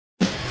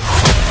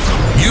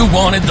You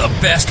wanted the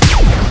best.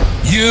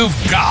 You've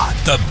got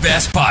the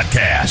best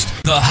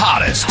podcast. The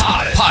hottest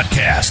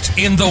podcast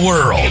in the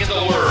world.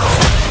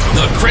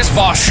 The Chris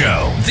Voss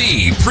Show,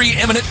 the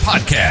preeminent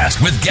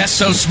podcast with guests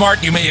so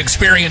smart you may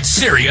experience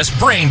serious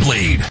brain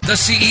bleed. The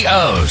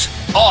CEOs,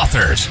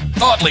 authors,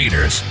 thought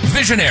leaders,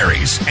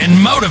 visionaries, and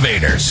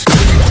motivators.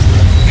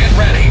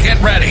 Get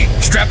ready.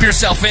 Strap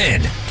yourself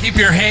in. Keep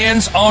your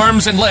hands,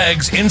 arms, and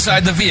legs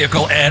inside the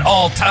vehicle at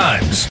all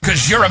times,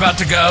 because you're about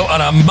to go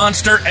on a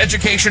monster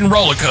education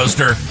roller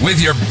coaster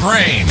with your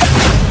brain.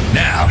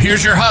 Now,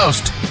 here's your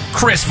host,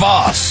 Chris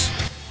Voss.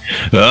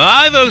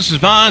 Hi, this is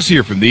Voss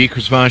here from the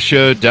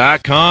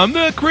ChrisVossShow.com,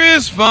 the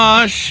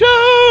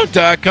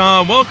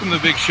ChrisVossShow.com. Welcome to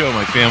the big show,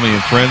 my family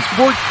and friends.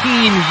 14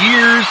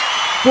 years,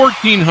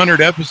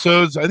 1,400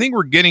 episodes. I think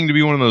we're getting to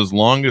be one of those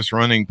longest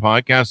running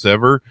podcasts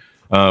ever.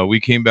 We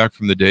came back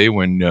from the day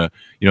when, the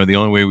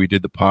only way we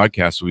did the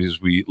podcast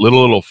was we lit a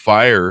little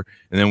fire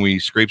and then we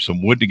scraped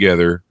some wood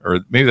together,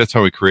 or maybe that's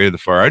how we created the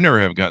fire. I never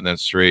have gotten that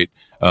straight,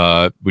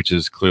 which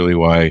is clearly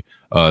why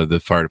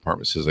the fire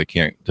department says I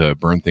can't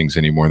burn things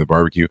anymore in the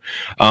barbecue.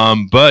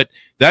 But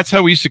that's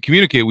how we used to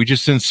communicate. We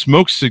just send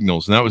smoke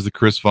signals, and that was the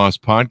Chris Voss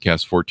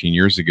podcast 14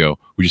 years ago.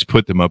 We just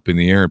put them up in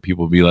the air, and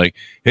people would be like,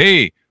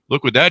 hey,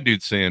 look what that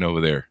dude's saying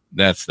over there.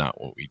 That's not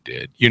what we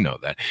did. You know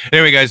that.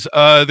 Anyway, guys,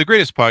 the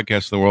greatest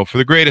podcast in the world for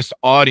the greatest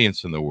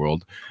audience in the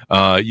world.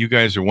 You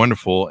guys are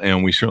wonderful,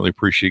 and we certainly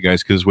appreciate you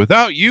guys, because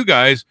without you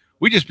guys,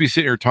 we'd just be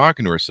sitting here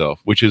talking to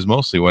ourselves, which is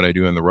mostly what I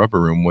do in the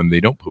rubber room when they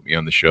don't put me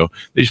on the show.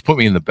 They just put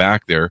me in the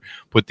back there,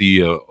 put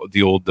the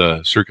old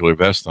circular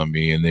vest on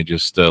me, and they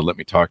just let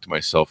me talk to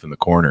myself in the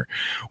corner,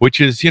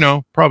 which is,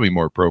 probably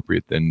more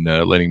appropriate than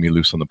letting me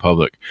loose on the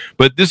public.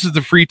 But this is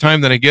the free time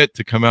that I get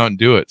to come out and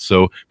do it.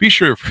 So be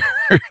sure for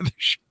the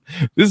show.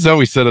 This is how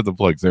we set up the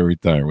plugs every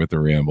time with the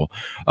ramble.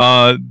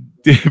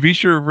 Be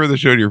sure to refer the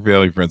show to your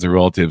family, friends, and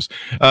relatives.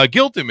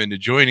 Guilt them into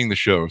joining the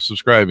show,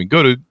 subscribing.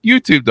 Go to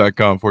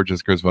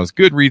youtube.com/Chris Voss,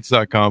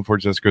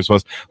 goodreads.com/Chris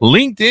Voss,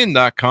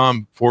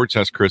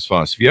 linkedin.com/Chris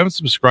Voss. If you haven't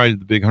subscribed to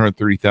the big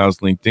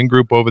 130,000 LinkedIn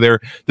group over there,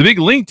 the big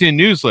LinkedIn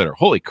newsletter,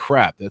 holy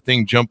crap, that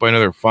thing jumped by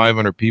another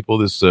 500 people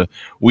this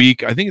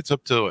week. I think it's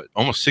up to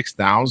almost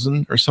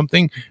 6,000 or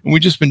something, and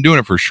we've just been doing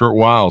it for a short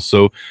while.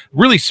 So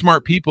really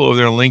smart people over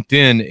there on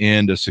LinkedIn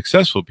and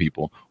successful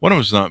people. One of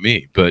them is not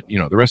me, but,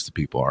 the rest of the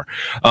people are.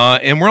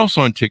 And we're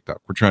also on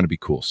TikTok. We're trying to be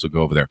cool, so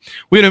go over there.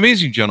 We had an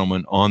amazing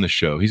gentleman on the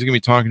show. He's going to be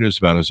talking to us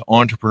about his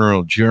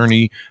entrepreneurial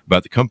journey,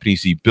 about the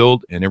companies he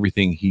built, and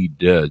everything he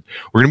did.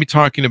 We're going to be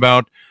talking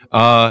about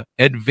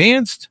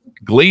Advanced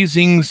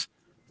Glazings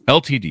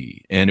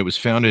Ltd., and it was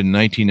founded in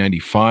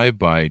 1995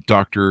 by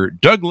Dr.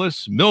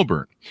 Douglas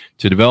Milburn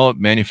to develop,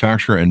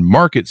 manufacture, and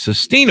market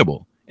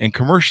sustainable and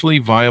commercially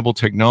viable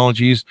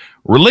technologies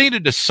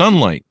related to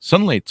sunlight.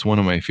 Sunlight's one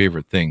of my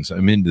favorite things.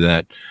 I'm into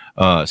that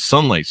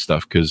sunlight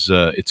stuff because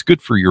it's good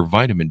for your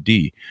vitamin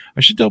D. I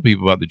should tell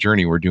people about the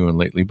journey we're doing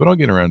lately, but I'll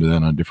get around to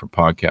that on different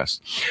podcasts.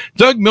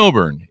 Doug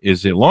Milburn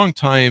is a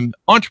longtime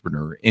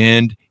entrepreneur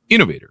and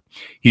innovator.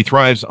 He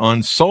thrives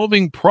on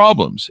solving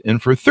problems, and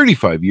for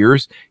 35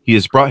 years, he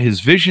has brought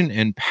his vision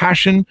and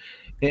passion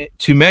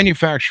to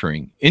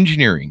manufacturing,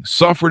 engineering,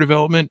 software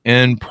development,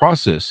 and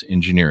process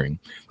engineering.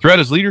 Throughout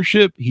his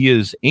leadership, he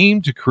has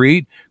aimed to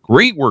create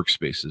great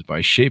workspaces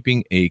by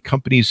shaping a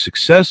company's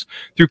success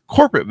through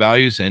corporate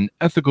values and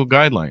ethical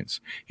guidelines.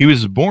 He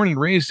was born and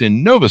raised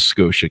in Nova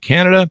Scotia,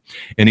 Canada,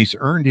 and he's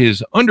earned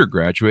his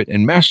undergraduate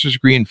and master's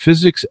degree in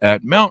physics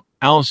at Mount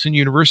Allison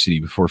University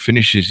before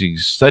finishing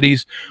his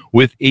studies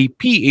with a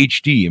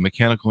PhD in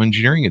mechanical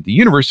engineering at the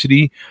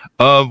University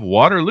of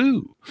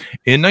Waterloo.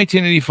 In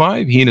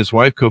 1985, he and his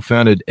wife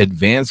co-founded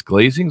Advanced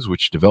Glazings,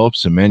 which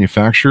develops and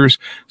manufactures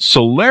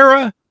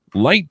Solera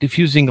light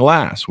diffusing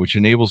glass, which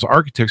enables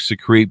architects to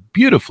create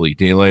beautifully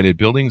daylighted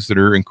buildings that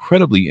are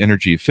incredibly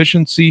energy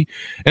efficient,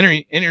 and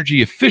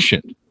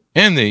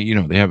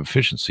they have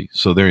efficiency.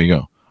 So there you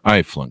go.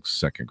 I flunked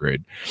second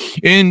grade.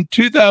 In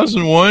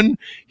 2001,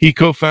 he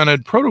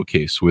co-founded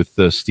Protocase with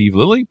Steve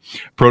Lilly.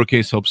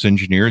 Protocase helps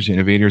engineers,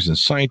 innovators, and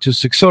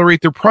scientists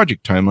accelerate their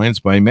project timelines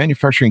by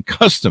manufacturing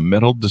custom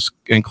metal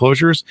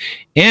enclosures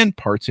and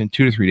parts in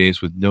 2 to 3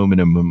 days with no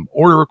minimum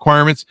order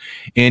requirements.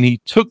 And he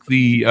took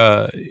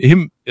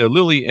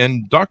Lilly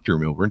and Dr.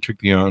 Milburn took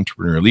the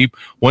entrepreneur leap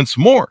once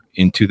more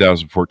in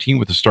 2014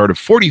 with the start of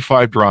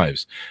 45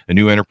 Drives, a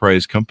new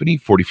enterprise company.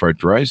 45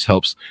 Drives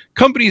helps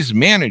companies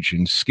manage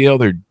and scale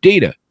their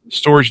data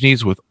storage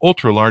needs with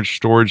ultra-large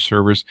storage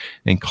servers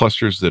and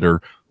clusters that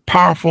are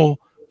powerful,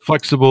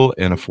 flexible,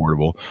 and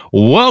affordable.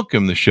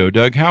 Welcome to the show,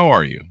 Doug. How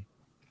are you?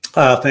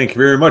 Thank you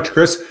very much,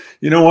 Chris.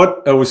 You know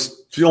what? I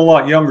was feeling a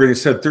lot younger. You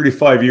said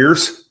 35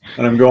 years,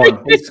 and I'm going,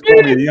 let's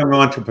call me a young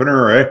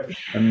entrepreneur, eh?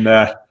 And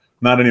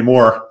not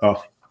anymore.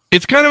 Oh.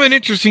 It's kind of an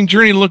interesting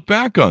journey to look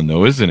back on,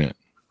 though, isn't it?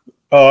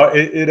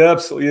 It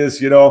absolutely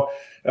is.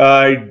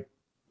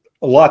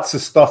 Lots of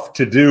stuff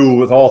to do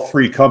with all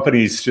three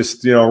companies,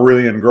 just,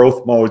 really in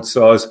growth mode.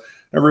 So it was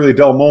a really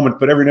dull moment.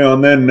 But every now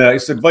and then,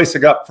 it's advice I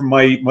got from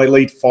my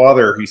late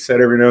father. He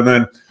said every now and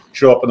then,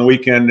 show up on the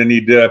weekend and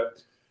he'd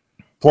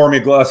pour me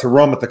a glass of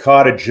rum at the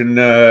cottage, and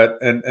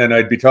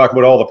I'd be talking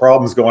about all the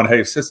problems going,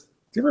 hey, sis, do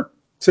you ever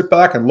sit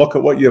back and look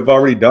at what you've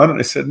already done? And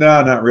I said,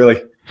 no, not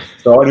really.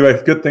 So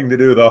anyway, good thing to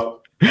do,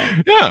 though.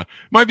 Yeah,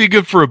 might be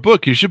good for a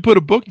book. You should put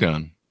a book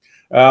down.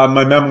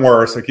 My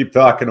memoirs, I keep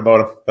talking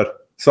about them,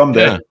 but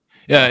someday.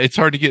 Yeah, it's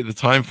hard to get the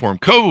time for them.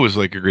 COVID was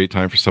like a great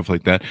time for stuff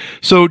like that.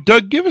 So,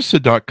 Doug, give us the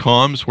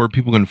 .coms where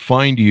people can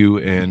find you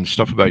and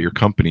stuff about your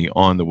company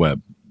on the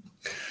web.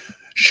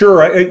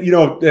 Sure.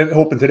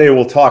 Hoping today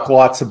we'll talk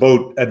lots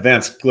about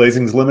Advanced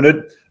Glazings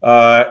Limited.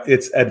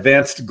 It's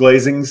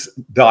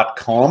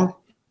advancedglazings.com.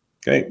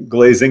 Okay,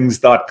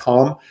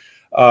 glazings.com.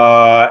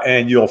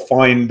 And you'll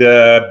find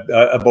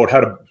about how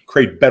to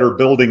create better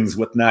buildings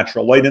with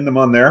natural light in them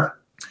on there.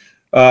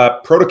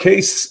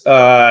 Protocase,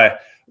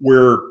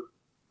 we're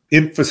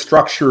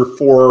infrastructure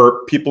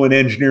for people in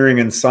engineering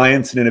and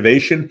science and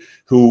innovation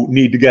who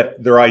need to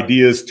get their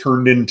ideas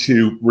turned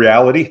into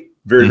reality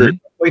very, very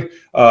quickly.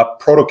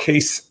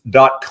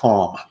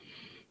 Protocase.com.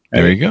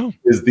 There you go.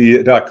 Is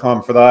the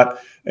 .com for that.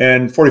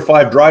 And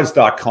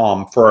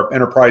 45drives.com for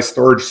enterprise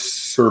storage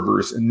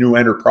servers and new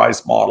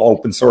enterprise model,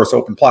 open source,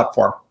 open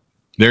platform.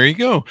 There you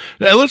go.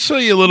 Now, let's tell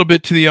you a little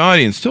bit to the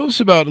audience. Tell us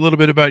a little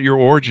bit about your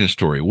origin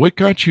story. What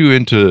got you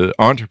into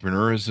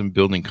entrepreneurism,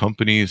 building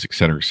companies, et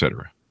cetera, et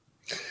cetera?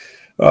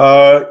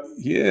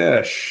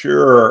 Yeah,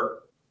 sure.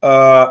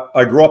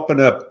 I grew up in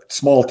a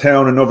small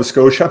town in Nova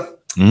Scotia,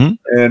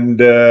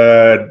 and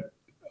I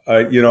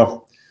don't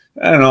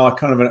know,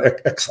 kind of an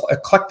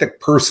eclectic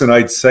person,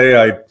 I'd say.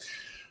 I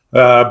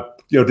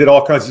did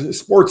all kinds of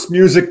sports,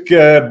 music,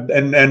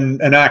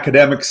 and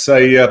academics.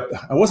 I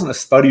wasn't a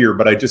studier,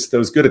 but I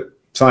was good at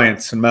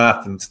science and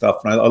math and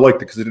stuff, and I liked it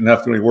because I didn't have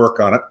to do any work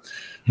on it.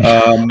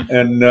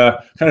 And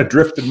kind of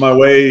drifted my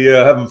way,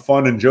 having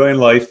fun, enjoying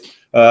life.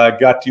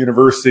 Got to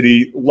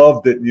university,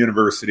 loved it in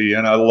university,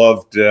 and I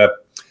loved, I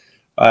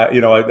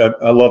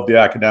loved the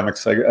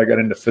academics. I got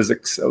into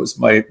physics. That was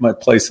my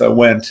place I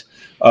went.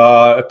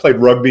 I played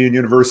rugby in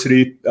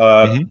university.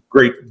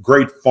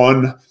 Great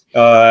fun.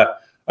 I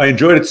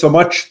enjoyed it so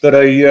much that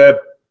I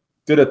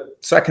did a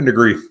second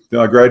degree.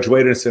 I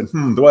graduated and I said,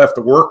 do I have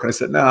to work? And I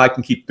said, no, I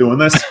can keep doing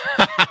this.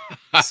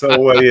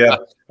 So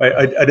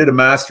I did a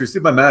master's.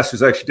 Did my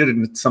master's. I actually did it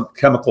in some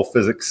chemical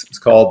physics. It's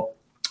called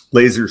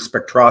laser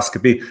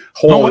spectroscopy.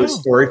 Whole other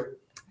story.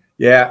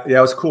 Yeah, it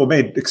was cool.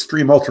 Made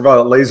extreme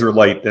ultraviolet laser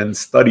light and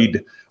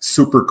studied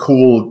super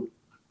cool,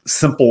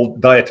 simple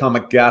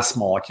diatomic gas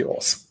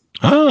molecules.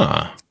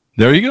 Ah,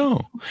 there you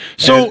go.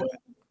 So,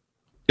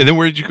 and then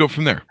where did you go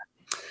from there?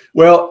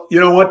 Well, you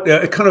know what?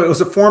 It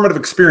was a formative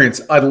experience.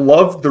 I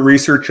loved the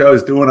research I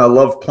was doing. I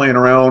loved playing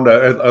around.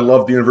 I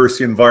loved the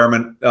university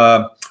environment.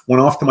 Went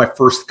off to my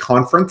first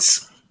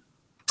conference,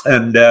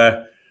 and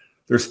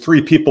there's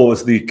three people. It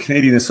was the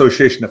Canadian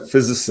Association of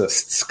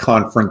Physicists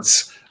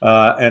conference,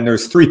 and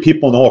there's three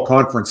people in the whole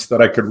conference that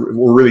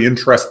were really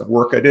interested in the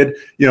work I did.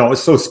 You know, it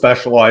was so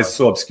specialized,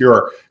 so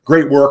obscure.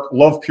 Great work.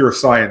 Love pure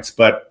science,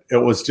 but it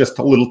was just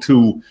a little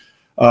too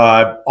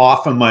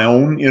off on my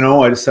own. You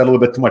know, I just had a little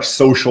bit too much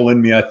social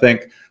in me, I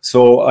think.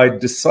 So I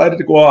decided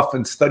to go off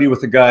and study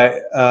with a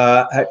guy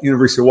at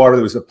University of Waterloo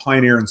who was a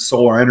pioneer in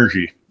solar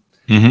energy.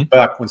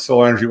 Back when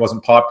solar energy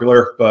wasn't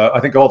popular. But I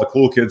think all the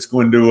cool kids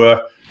go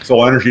into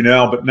solar energy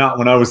now, but not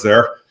when I was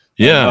there.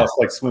 Yeah. I was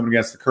like swimming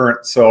against the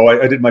current. So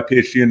I did my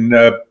PhD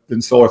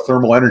in solar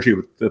thermal energy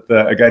with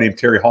a guy named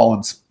Terry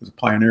Hollins, who's a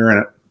pioneer in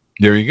it.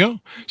 There you go.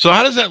 So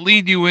how does that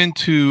lead you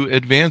into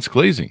advanced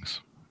glazings?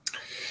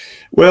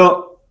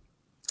 Well,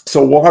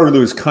 so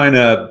Waterloo is kind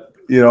of,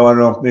 I don't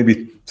know,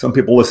 maybe some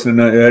people listening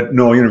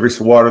know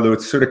University of Waterloo.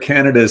 It's sort of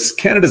Canada's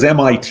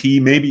MIT,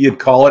 maybe you'd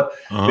call it.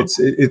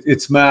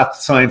 It's math,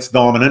 science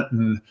dominant,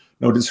 and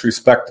no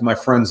disrespect to my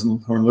friends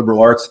who are in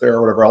liberal arts there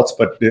or whatever else,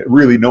 but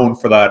really known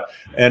for that.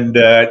 And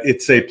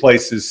it's a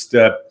place it's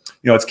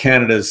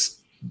Canada's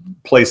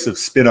place of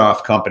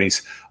spin-off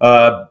companies.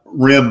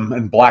 RIM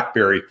and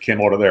BlackBerry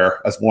came out of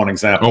there as one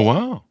example. Oh,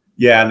 wow.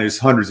 Yeah, and there's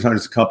hundreds and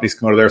hundreds of companies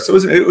come out of there. So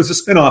it was a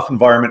spin-off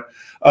environment.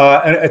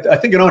 And I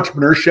think in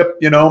entrepreneurship,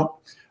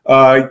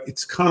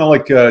 it's kind of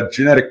like a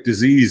genetic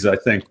disease. I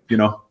think,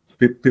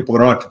 people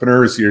that are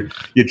entrepreneurs, you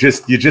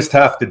just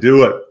have to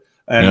do it.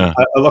 And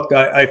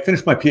I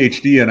finished my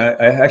PhD, and I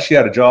actually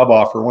had a job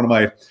offer. One of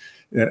my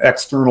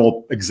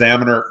external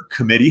examiner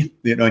committee,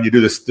 and you do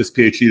this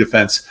PhD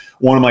defense.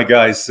 One of my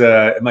guys,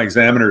 my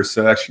examiners,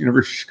 actually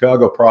University of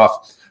Chicago prof,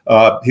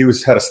 he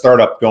had a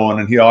startup going,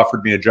 and he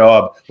offered me a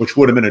job, which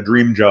would have been a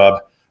dream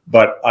job.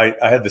 But I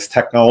had this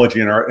technology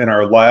in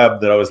our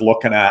lab that I was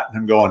looking at, and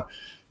I'm going,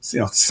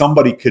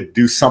 somebody could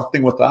do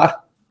something with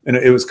that. And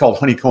it was called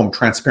honeycomb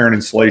transparent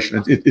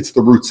insulation. It's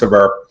the roots of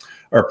our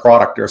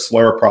product, our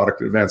Solera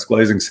product, Advanced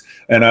Glazings.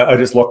 And I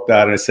just looked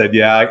at it and I said,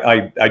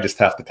 yeah, I just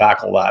have to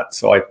tackle that.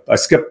 So I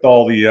skipped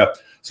all the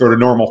sort of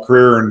normal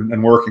career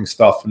and working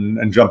stuff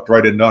and jumped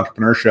right into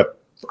entrepreneurship,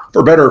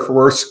 for better or for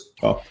worse.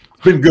 Well,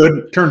 it's been good.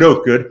 It turned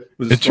out good.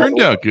 It turned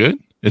out good.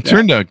 It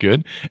turned out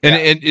good.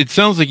 And it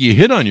sounds like you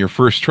hit on your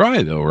first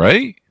try, though,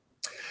 right?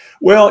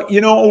 Well,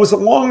 it was a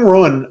long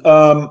run.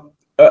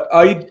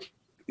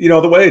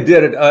 the way I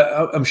did it,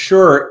 I'm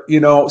sure,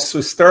 so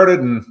it started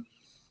in,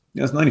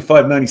 it was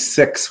 95,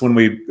 96 when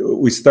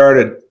we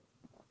started,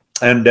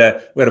 and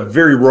we had a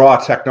very raw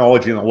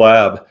technology in the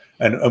lab,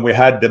 and we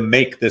had to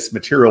make this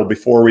material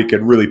before we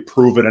could really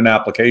prove it in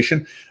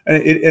application.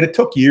 And it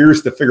took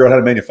years to figure out how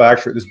to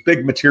manufacture it. There's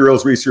big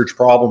materials research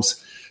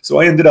problems. So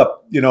I ended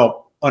up,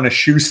 on a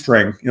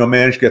shoestring,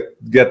 managed to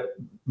get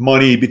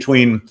money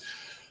between,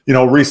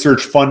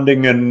 research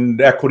funding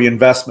and equity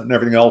investment and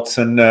everything else.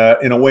 And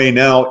in a way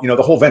now,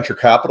 the whole venture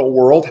capital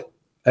world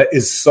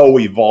is so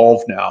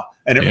evolved now.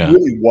 And it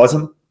really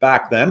wasn't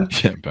back then.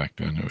 Yeah, back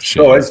then. It was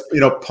so as,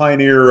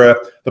 pioneer,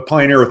 the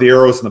pioneer with the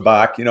arrows in the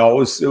back, it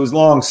was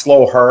long,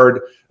 slow,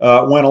 hard,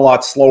 went a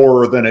lot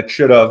slower than it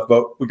should have,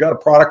 but we got a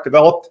product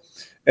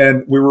developed,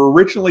 and we were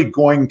originally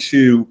going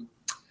to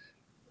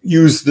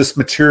use this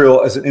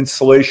material as an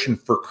insulation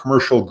for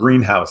commercial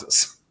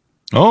greenhouses.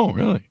 Oh,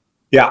 really?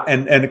 Yeah,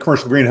 and a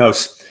commercial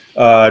greenhouse,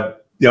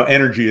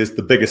 energy is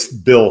the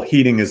biggest bill.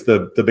 Heating is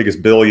the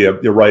biggest bill you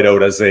write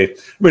out as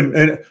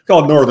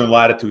called northern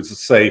latitudes.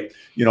 Let's say,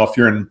 if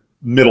you're in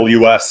middle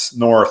U.S.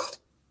 north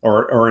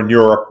or in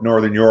Europe,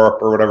 northern Europe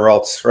or whatever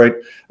else, right?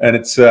 And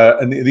it's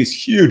and these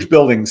huge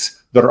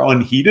buildings that are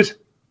unheated,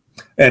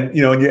 and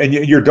and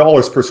your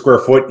dollars per square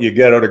foot you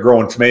get out of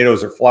growing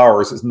tomatoes or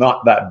flowers is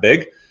not that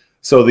big.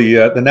 So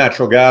the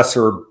natural gas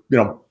or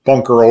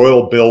bunker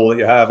oil bill that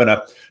you have in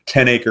a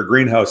 10-acre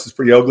greenhouse is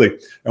pretty ugly,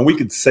 and we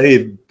could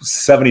save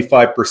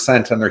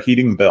 75% on their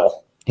heating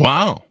bill.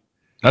 Wow,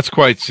 that's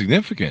quite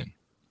significant.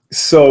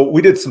 So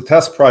we did some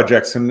test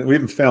projects, and we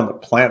even found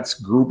that plants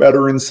grew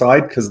better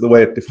inside because of the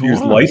way it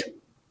diffused light.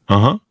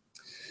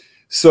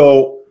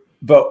 So,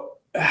 but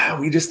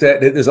we just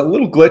there's a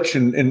little glitch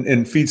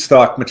in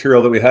feedstock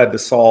material that we had to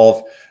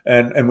solve,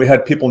 and we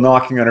had people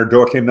knocking on our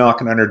door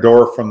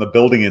from the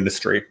building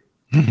industry.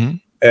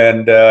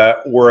 And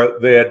where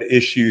they had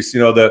issues,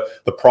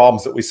 the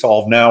problems that we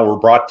solve now were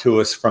brought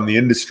to us from the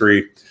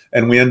industry,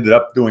 and we ended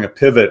up doing a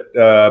pivot.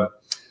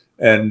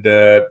 And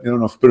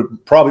but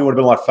it probably would have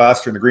been a lot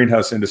faster in the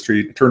greenhouse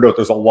industry. It turned out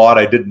there's a lot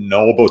I didn't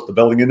know about the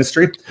building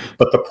industry,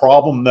 but the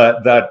problem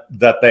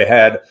that they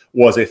had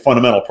was a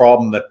fundamental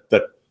problem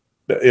that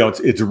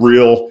it's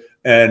real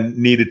and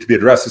needed to be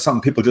addressed. It's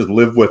something people just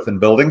live with in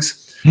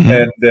buildings.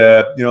 And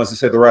as I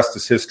said, the rest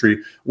is history.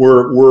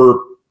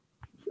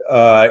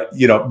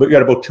 But we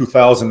got about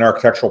 2,000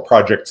 architectural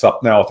projects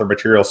up now with our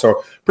material.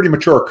 So pretty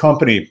mature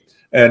company.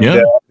 And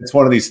it's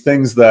one of these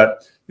things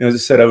that, as I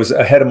said, I was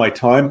ahead of my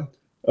time.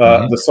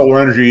 The solar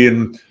energy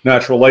and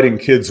natural lighting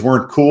kids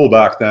weren't cool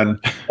back then.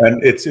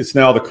 And it's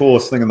now the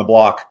coolest thing in the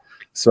block.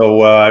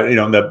 So,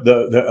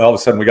 all of a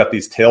sudden we got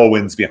these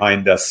tailwinds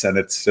behind us, and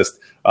it's just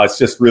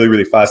really,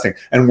 really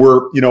fascinating. And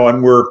we're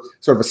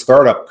sort of a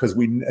startup because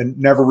we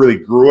never really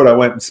grew it. I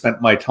went and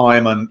spent my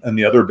time on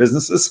the other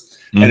businesses,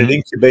 and it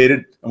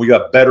incubated, and we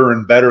got better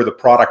and better. The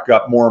product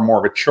got more and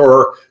more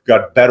mature,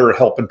 got better at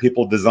helping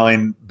people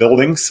design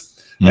buildings.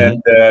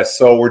 And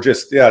so we're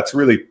just, it's a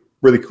really,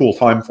 really cool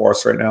time for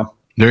us right now.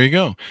 There you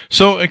go.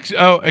 So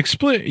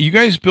explain. You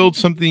guys build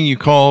something you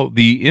call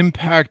the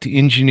impact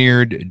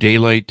engineered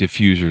daylight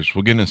diffusers.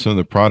 We'll get into some of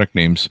the product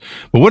names.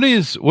 But what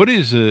does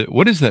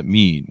that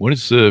mean? What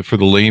is for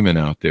the layman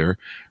out there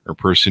or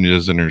person who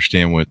doesn't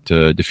understand what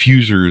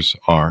diffusers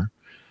are?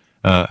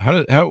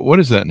 What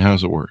is that, and how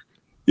does it work?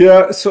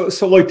 Yeah. So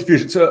light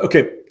diffusion.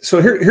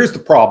 So here's the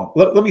problem.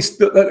 I'm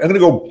going to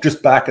go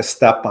just back a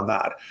step on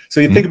that. So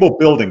you think about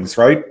buildings,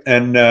 right?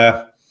 And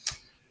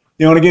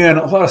and again,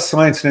 a lot of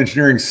science and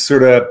engineering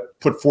sort of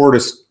put forward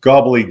as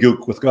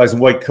gobbledygook with guys in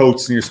white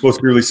coats, and you're supposed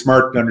to be really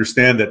smart to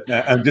understand it.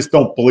 I just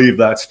don't believe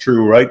that's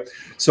true, right?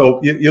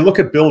 So you look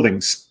at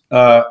buildings.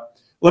 Let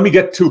me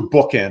get two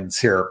bookends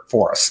here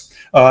for us.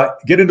 Walk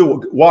into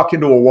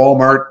a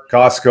Walmart,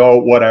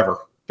 Costco, whatever,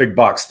 big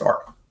box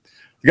store.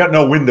 You got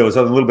no windows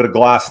other than a little bit of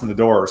glass in the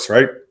doors,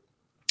 right?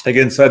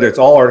 Again, inside there, it's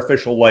all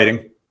artificial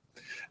lighting,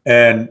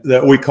 and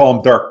we call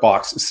them dark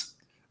boxes.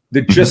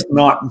 They're just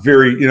not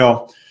very,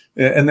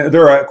 and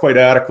they're quite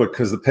adequate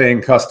because the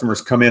paying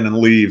customers come in and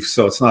leave,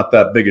 so it's not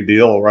that big a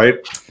deal, right?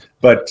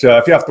 But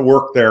if you have to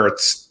work there,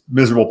 it's a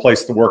miserable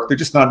place to work. They're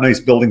just not nice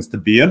buildings to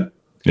be in.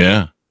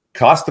 Yeah.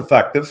 Cost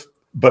effective,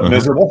 but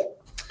miserable.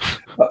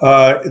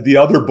 The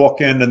other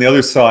bookend on the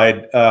other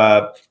side,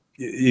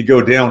 you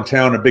go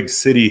downtown, a big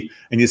city,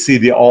 and you see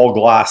the all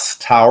glass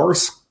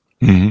towers,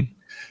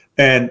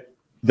 and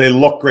they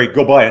look great.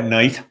 Go by at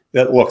night.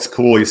 That looks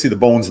cool. You see the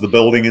bones of the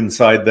building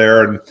inside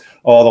there and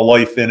all the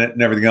life in it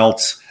and everything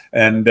else.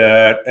 And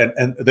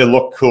they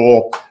look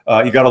cool.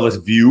 You got all this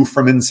view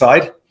from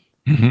inside,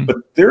 but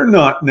they're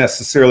not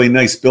necessarily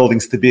nice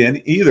buildings to be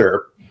in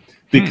either,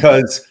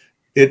 because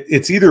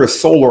it's either a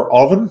solar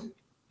oven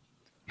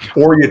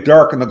or you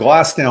darken the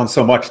glass down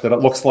so much that it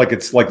looks like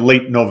it's like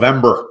late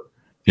November.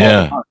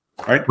 Yeah.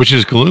 Right. Which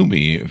is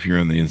gloomy. If you're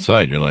on the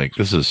inside, you're like,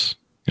 this is,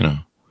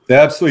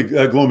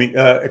 absolutely gloomy,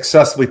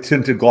 excessively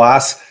tinted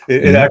glass.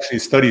 It actually,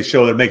 studies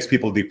show that it makes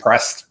people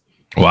depressed.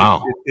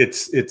 Wow.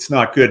 It's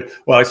not good.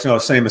 Well,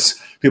 it's same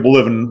as people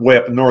living way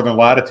up in northern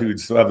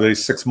latitudes who have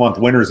these 6-month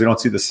winters. They don't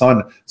see the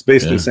sun. It's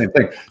basically the same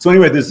thing. So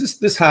anyway, there's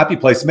this happy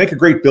place. To make a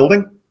great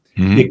building,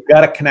 you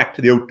got to connect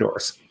to the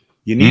outdoors.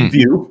 You need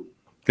view,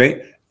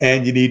 okay,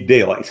 and you need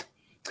daylight.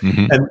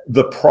 And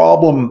the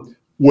problem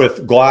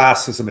with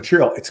glass as a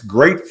material, it's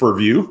great for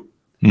view,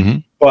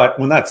 but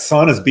when that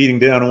sun is beating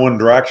down in one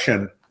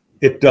direction,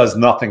 it does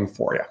nothing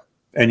for you,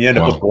 and you end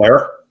up with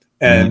glare.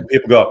 And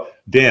people go,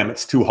 damn,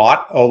 it's too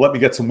hot. Oh, let me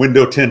get some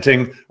window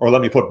tinting, or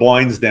let me put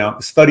blinds down.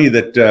 The study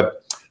that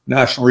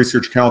National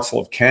Research Council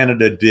of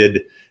Canada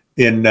did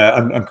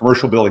on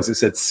commercial buildings, it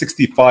said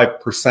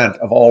 65%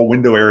 of all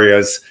window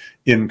areas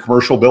in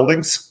commercial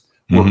buildings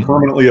were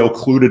permanently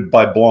occluded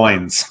by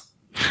blinds.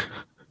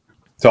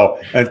 So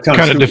it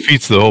kind of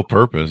defeats the whole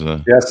purpose.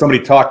 Yeah,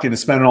 somebody talked you into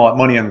spending all that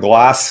money on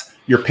glass.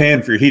 You're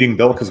paying for your heating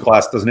bill because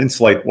glass doesn't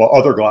insulate well.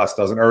 Other glass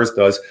doesn't. Ours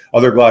does.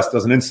 Other glass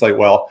doesn't insulate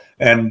well.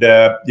 And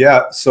but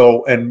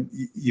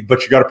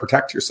you got to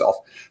protect yourself.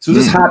 So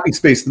this happy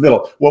space in the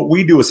middle. What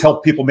we do is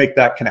help people make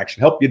that connection.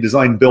 Help you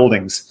design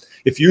buildings.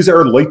 If you use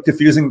our light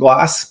diffusing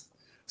glass,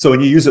 so when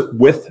you use it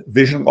with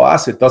vision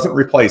glass, it doesn't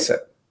replace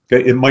it.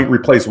 Okay, it might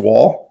replace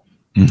wall.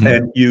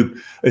 And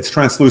it's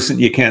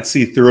translucent. You can't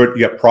see through it.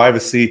 You get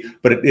privacy,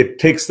 but it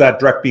takes that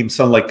direct beam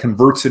sunlight,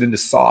 converts it into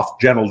soft,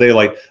 gentle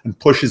daylight, and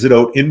pushes it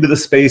out into the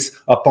space,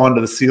 up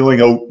onto the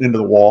ceiling, out into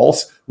the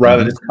walls,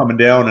 rather than just coming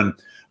down and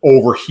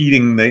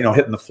overheating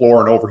hitting the floor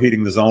and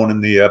overheating the zone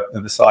in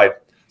the side.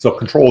 So it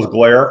controls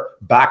glare,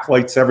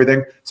 backlights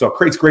everything. So it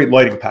creates great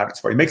lighting patterns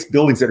for you. It makes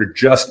buildings that are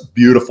just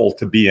beautiful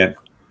to be in.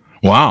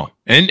 Wow.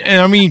 And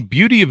I mean,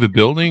 beauty of a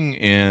building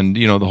and,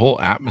 the whole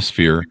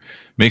atmosphere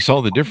makes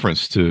all the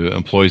difference to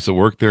employees that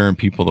work there and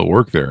people that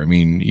work there. I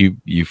mean,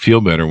 you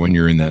feel better when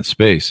you're in that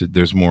space.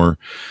 There's more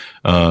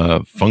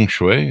feng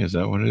shui. Is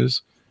that what it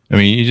is? I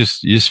mean, you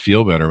just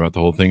feel better about the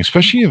whole thing,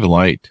 especially if you have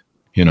light,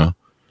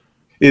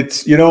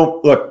 It's,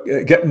 look,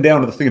 getting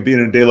down to the thing of being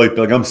in a daylight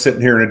building. I'm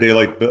sitting here in a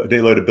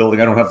daylighted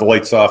building. I don't have the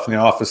lights off in the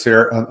office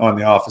here, on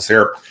the office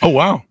here. Oh,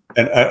 wow.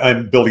 And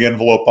I'm building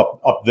envelope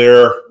up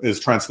there is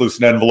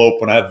translucent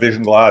envelope. When I have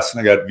vision glass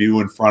and I got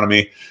view in front of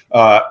me,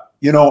 I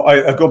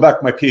go back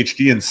to my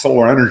PhD in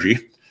solar energy.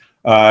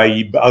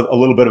 A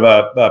little bit of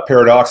a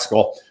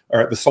paradoxical.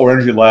 The solar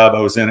energy lab I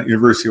was in at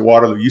University of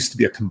Waterloo used to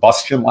be a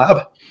combustion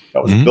lab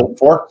that was built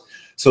for.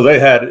 So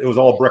it was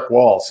all brick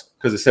walls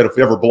because they said if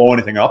we ever blow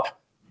anything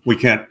up, we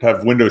can't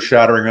have windows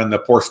shattering on the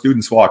poor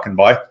students walking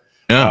by.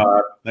 Yeah.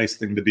 Nice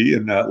thing to be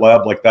in a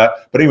lab like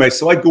that. But anyway,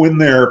 so I go in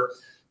there.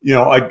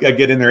 I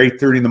get in there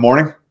 8:30 in the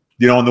morning.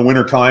 In the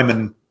wintertime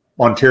in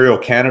Ontario,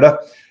 Canada,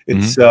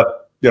 it's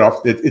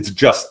it's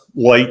just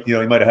light.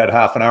 You might have had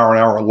half an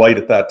hour of light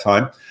at that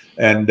time,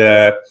 and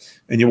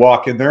you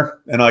walk in there,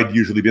 and I'd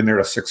usually be in there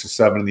at 6 or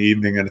 7 in the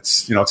evening, and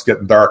it's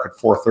getting dark at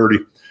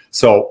 4:30.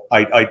 So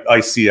I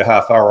see a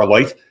half hour of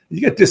light.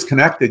 You get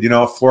disconnected.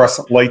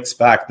 Fluorescent lights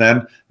back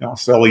then.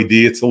 It's LED.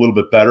 It's a little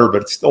bit better,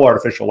 but it's still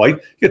artificial light.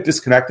 You get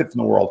disconnected from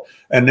the world,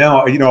 and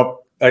now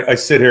I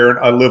sit here and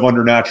I live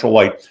under natural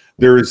light.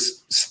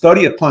 There's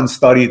study upon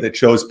study that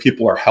shows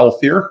people are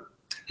healthier,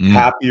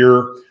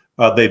 happier.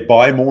 They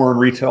buy more in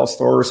retail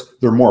stores.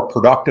 They're more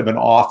productive in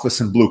office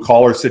and blue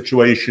collar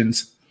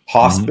situations.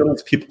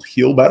 Hospitals, people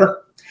heal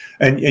better.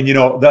 And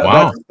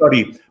that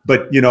study.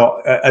 But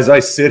as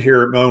I sit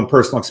here, my own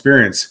personal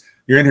experience,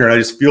 you're in here, and I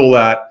just feel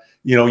that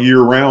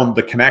year round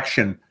the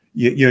connection.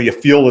 You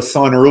feel the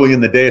sun early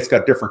in the day. It's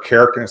got different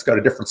character. It's got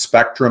a different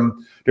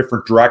spectrum,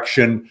 different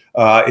direction.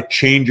 It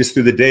changes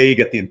through the day. You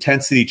get the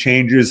intensity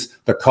changes,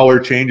 the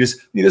color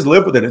changes. You just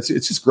live with it. It's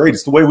just great.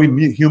 It's the way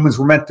humans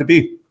were meant to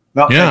be.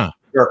 Not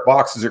dark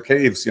boxes or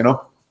caves.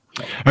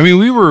 I mean,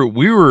 we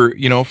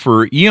were,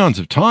 for eons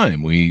of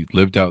time, we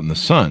lived out in the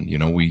sun.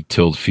 We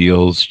tilled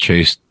fields,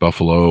 chased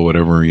buffalo,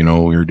 whatever, we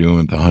were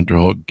doing the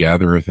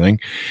hunter-gatherer thing.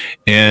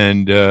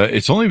 And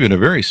it's only been a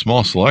very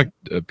small select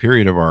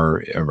period of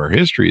our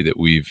history that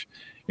we've,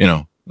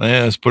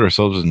 let's put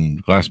ourselves in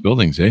glass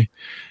buildings, eh?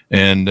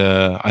 And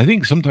I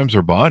think sometimes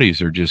our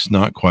bodies are just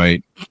not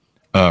quite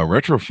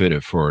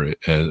retrofitted for it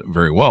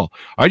very well.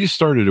 I just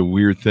started a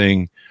weird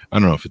thing. I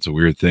don't know if it's a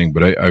weird thing,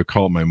 but I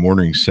call it my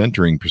morning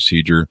centering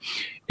procedure.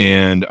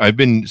 And I've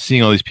been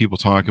seeing all these people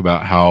talk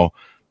about how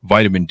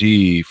vitamin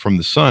D from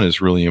the sun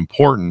is really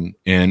important.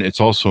 And it's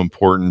also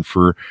important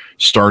for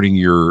starting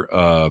your,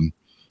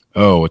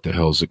 what the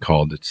hell is it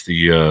called? It's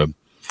the,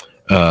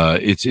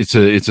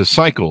 it's a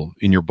cycle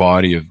in your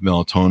body of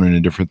melatonin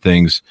and different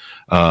things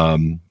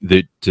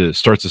that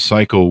starts a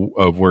cycle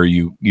of where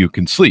you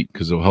can sleep,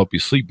 because it'll help you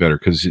sleep better,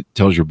 because it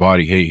tells your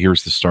body, hey,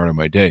 here's the start of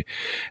my day.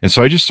 And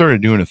so I just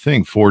started doing a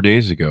thing 4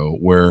 days ago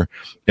where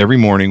every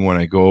morning when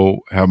I go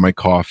have my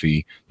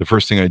coffee, the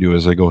first thing I do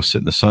is I go sit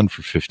in the sun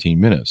for 15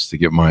 minutes to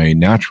get my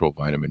natural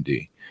vitamin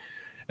D.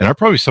 And I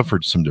probably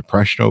suffered some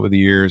depression over the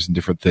years and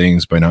different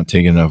things by not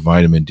taking enough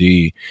vitamin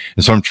D.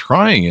 And so I'm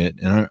trying it,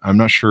 and I'm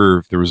not sure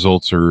if the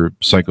results are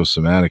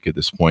psychosomatic at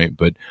this point,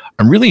 but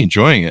I'm really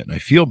enjoying it, and I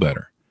feel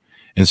better.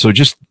 And so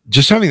just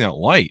having that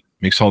light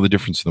makes all the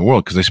difference in the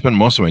world, because I spend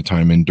most of my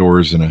time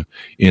indoors in a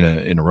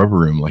rubber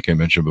room, like I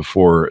mentioned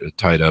before,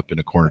 tied up in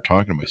a corner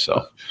talking to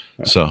myself.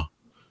 So,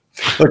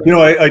 like,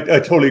 I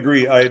totally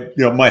agree.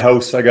 My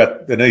house, I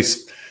got a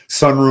nice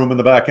sunroom in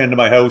the back end of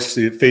my house.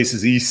 It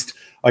faces east.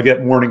 I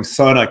get morning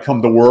sun. I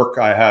come to work.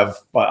 I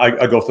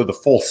go through the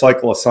full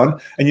cycle of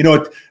sun,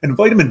 and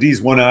vitamin D is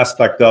one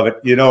aspect of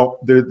it.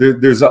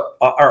 There's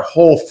our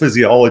whole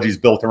physiology is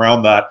built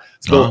around that.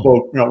 It's built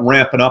about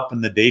ramping up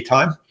in the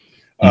daytime.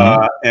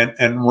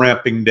 And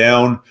ramping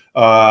down,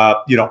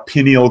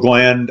 pineal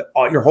gland,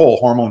 your whole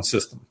hormone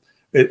system.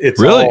 It's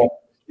really,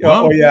 all,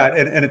 wow. Oh yeah,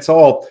 and it's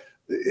all,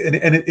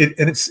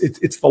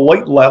 it's the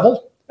light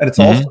level, and it's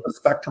also the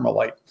spectrum of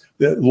light.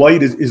 The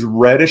light is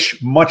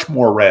reddish, much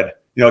more red.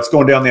 It's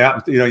going down the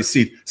atmosphere. You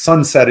see,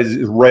 sunset is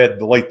red,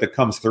 the light that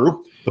comes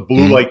through. The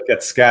blue light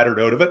gets scattered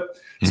out of it.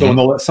 So when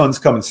the sun's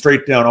coming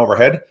straight down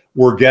overhead,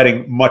 we're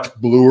getting much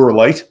bluer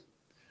light.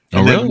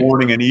 And then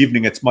morning and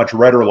evening, it's much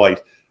redder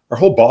light. Our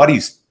whole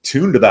body's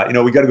tuned to that.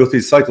 We got to go through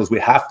these cycles. We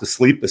have to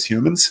sleep as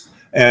humans,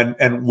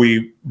 and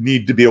we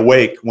need to be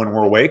awake when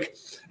we're awake.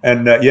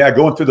 And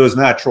going through those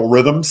natural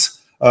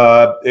rhythms,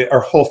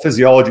 our whole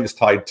physiology is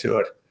tied to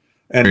it,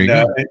 and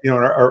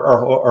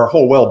our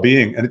whole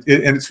well-being. And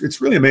it's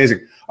really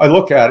amazing. I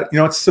look at it.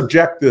 It's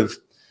subjective,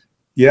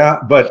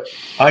 but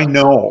I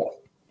know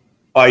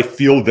I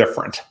feel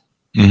different.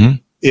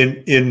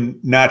 In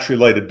naturally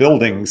lighted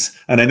buildings,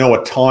 and I know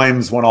at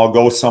times when I'll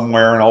go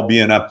somewhere and I'll be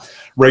in a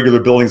regular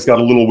building that's got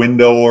a little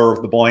window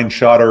or the blind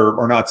shut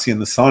or not seeing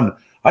the sun,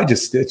 it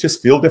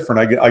just feel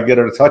different. I get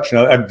out of touch, and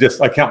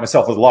I count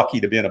myself as lucky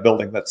to be in a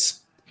building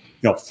that's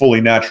fully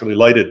naturally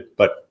lighted.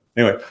 But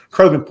anyway,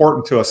 incredibly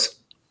important to us.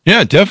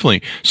 Yeah,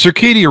 definitely.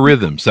 Circadian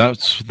rhythms.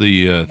 That's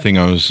the thing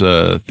I was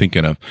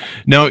thinking of.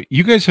 Now,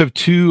 you guys have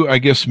two, I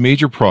guess,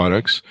 major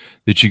products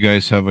that you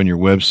guys have on your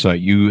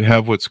website. You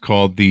have what's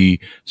called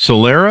the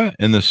Solera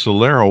and the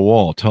Solera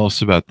Wall. Tell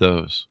us about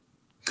those.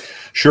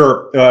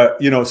 Sure.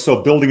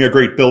 So building a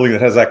great building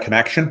that has that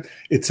connection,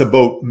 it's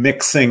about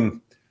mixing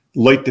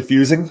light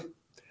diffusing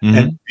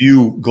and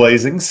view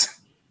glazings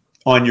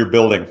on your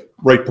building.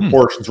 Right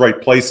proportions, right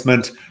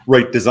placement,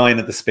 right design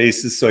of the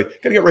spaces. So you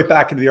got to get right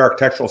back into the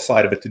architectural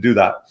side of it to do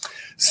that.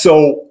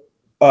 So,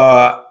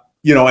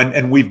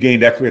 and we've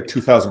gained actually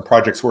 2,000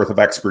 projects worth of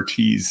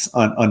expertise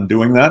on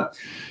doing that.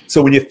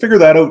 So when you figure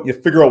that out, you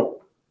figure out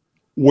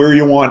where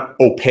you want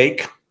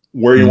opaque,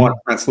 where you want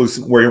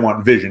translucent, where you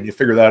want vision. You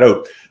figure that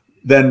out.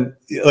 Then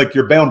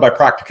you're bound by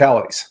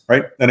practicalities,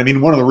 right? And I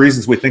mean, one of the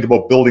reasons we think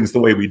about buildings the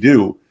way we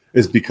do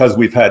is because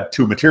we've had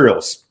two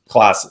materials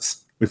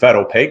classes. We've had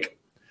opaque,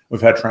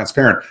 we've had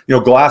transparent.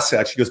 Glass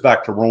actually goes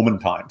back to Roman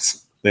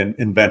times. They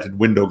invented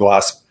window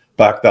glass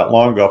back that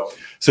long ago.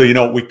 So,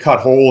 we cut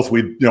holes.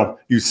 We,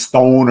 use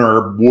stone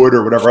or wood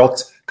or whatever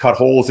else, cut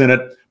holes in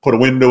it, put a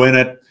window in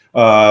it,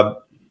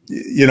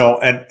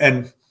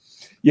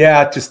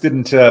 it just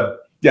didn't,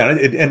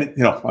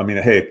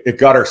 it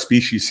got our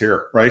species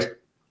here, right?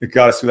 It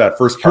got us through that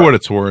first part. For what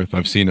it's worth,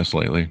 I've seen us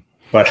lately.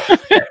 But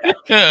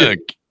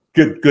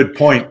good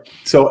point.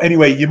 So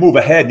anyway, you move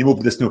ahead, you move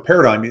to this new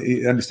paradigm,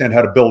 you understand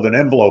how to build an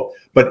envelope,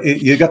 but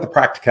you got the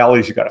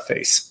practicalities you got to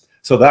face.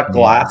 So that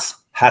glass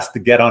has to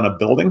get on a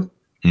building.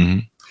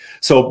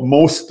 So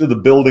most of the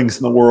buildings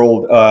in the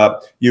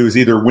world use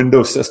either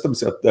window systems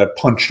that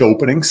punch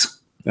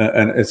openings,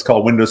 and it's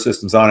called window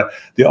systems on it.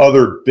 The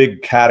other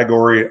big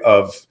category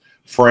of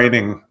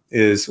framing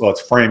is,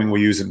 it's framing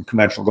we use in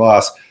conventional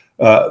glass.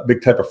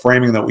 Big type of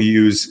framing that we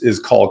use is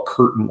called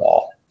curtain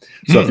wall.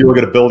 So if you look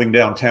at a building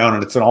downtown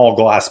and it's an all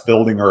glass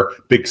building or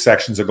big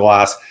sections of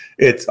glass,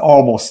 it's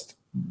almost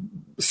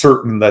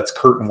certain that's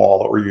curtain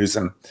wall that we're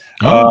using.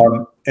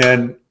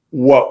 And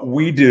what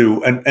we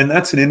do, and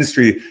that's an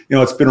industry,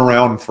 it's been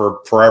around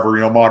for forever.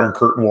 Modern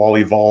curtain wall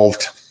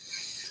evolved,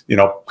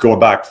 going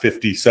back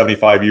 50,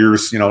 75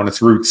 years, in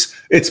its roots.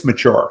 It's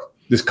mature.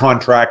 This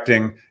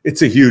contracting,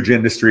 it's a huge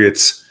industry.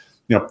 It's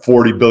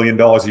 $40 billion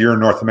a year in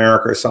North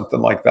America or something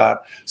like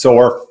that. So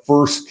our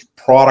first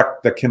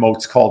product that came out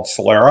is called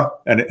Solera,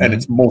 and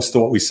it's most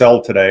of what we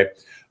sell today.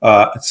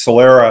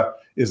 Solera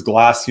is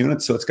glass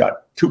units. So it's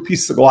got two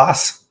pieces of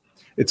glass.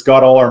 It's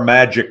got all our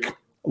magic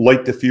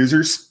light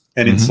diffusers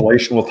and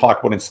insulation. We'll talk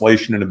about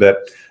insulation in a bit.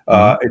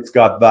 It's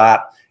got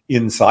that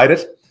inside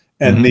it.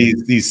 And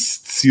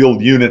these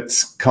sealed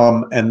units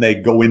come and they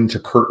go into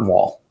curtain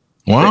wall.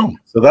 Wow. Okay?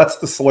 So that's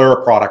the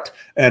Solera product.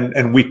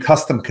 And we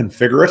custom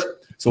configure it.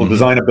 So we'll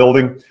design a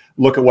building,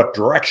 look at what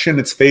direction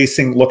it's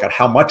facing, look at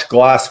how much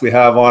glass we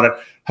have on it,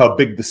 how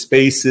big the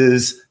space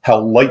is, how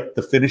light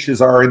the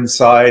finishes are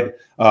inside.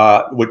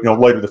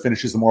 Lighter the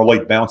finishes, the more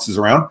light bounces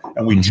around.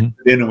 And we tune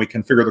it in and we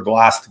configure the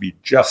glass to be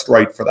just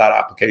right for that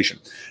application.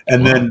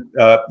 And then,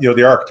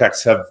 the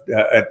architects have,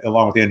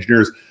 along with the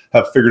engineers,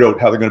 have figured out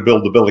how they're going to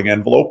build the building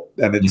envelope.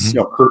 And it's,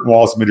 curtain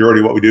wall is the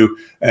majority of what we do.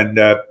 And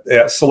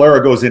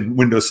Solera goes in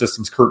window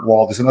systems, curtain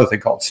wall. There's another thing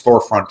called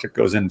storefront it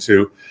goes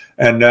into.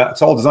 And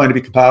it's all designed to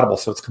be compatible.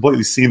 So it's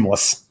completely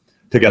seamless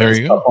to get this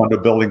stuff onto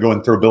a building,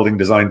 going through a building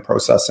design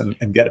process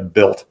and get it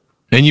built.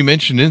 And you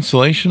mentioned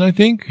insulation, I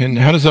think. And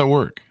how does that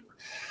work?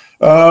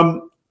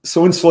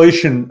 So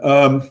insulation,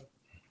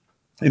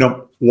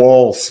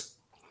 walls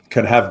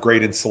can have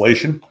great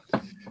insulation.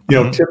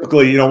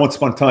 Typically, once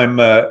upon a time,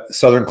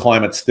 southern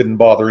climates didn't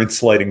bother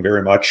insulating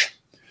very much,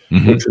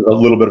 which is a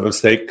little bit of a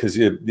mistake because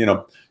you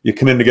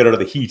come in to get out of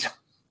the heat.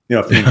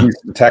 If you're in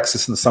Houston,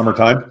 Texas in the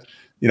summertime,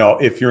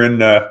 if you're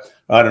in, I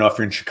don't know, if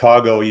you're in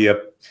Chicago,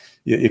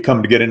 you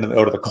come to get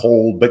out of the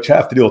cold, but you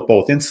have to deal with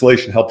both.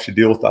 Insulation helps you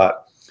deal with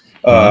that.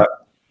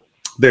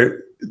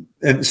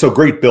 And so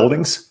great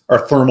buildings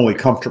are thermally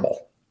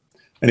comfortable.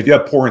 And if you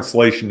have poor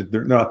insulation,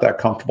 they're not that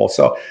comfortable.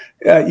 So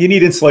you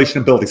need insulation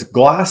in buildings.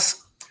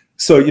 Glass.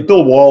 So you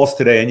build walls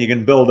today, and you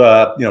can build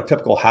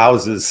typical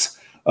houses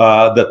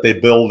that they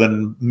build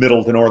in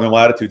middle to northern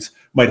latitudes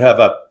might have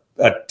a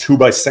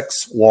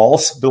 2x6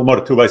 walls. Build them out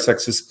of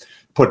 2x6s.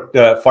 Put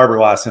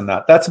fiberglass in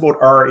that. That's about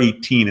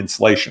R18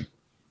 insulation.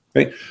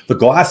 Okay? The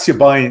glass you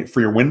buy for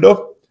your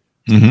window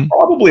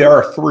probably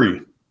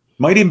R3.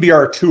 Might even be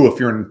R2 if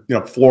you're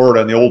in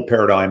Florida in the old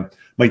paradigm.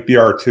 Might be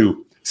R2.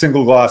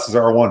 Single glass is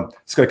R1.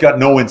 It's got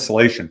no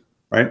insulation,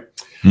 right?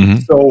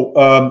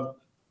 So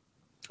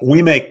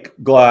we make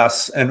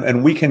glass,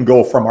 and we can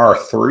go from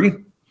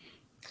R3,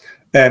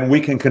 and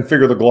we can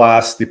configure the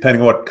glass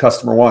depending on what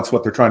customer wants,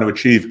 what they're trying to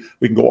achieve.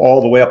 We can go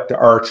all the way up to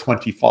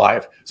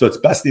R25. So it's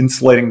best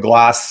insulating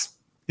glass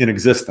in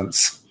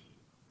existence.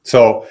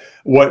 So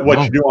what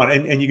you do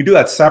and you can do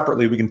that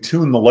separately. We can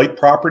tune the light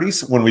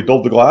properties when we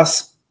build the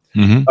glass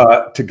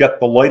to get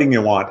the lighting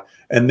you want.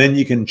 And then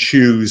you can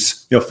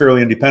choose,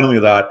 fairly independently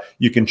of that,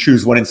 you can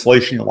choose what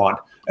insulation you want.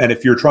 And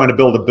if you're trying to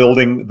build a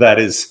building that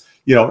is,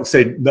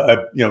 say,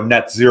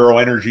 net zero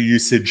energy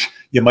usage,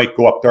 you might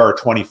go up to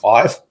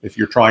R25. If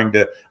you're trying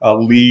to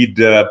lead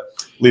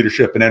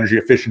leadership in energy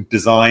efficient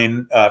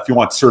design, if you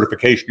want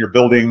certification, you're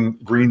building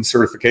green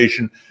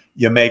certification,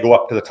 you may go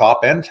up to the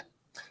top end.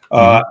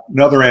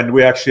 Another end,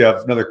 we actually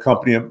have another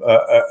company.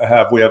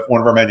 We have one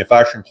of our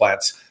manufacturing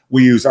plants.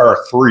 We use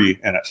R3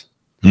 in it.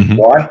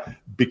 Why?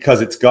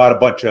 Because it's got a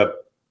bunch of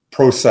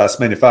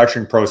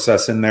manufacturing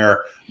process in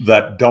there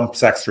that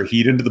dumps extra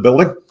heat into the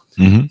building.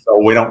 So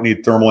we don't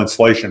need thermal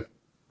insulation.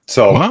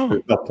 So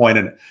there's no point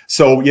in it.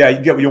 So yeah,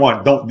 you get what you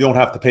want. You don't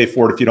have to pay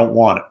for it if you don't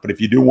want it. But if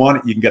you do want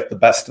it, you can get the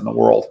best in the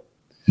world.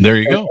 There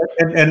you go.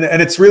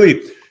 And it's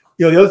really,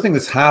 the other thing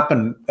that's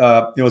happened,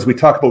 as we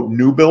talk about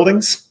new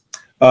buildings,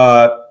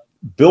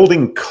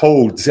 building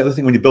codes. The other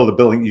thing when you build a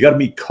building, you got to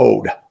meet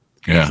code.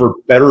 For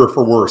better or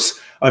for worse.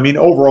 I mean,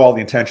 overall, the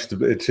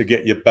intention is to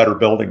get you better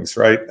buildings,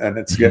 right? And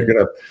it's get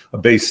a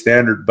base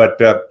standard, but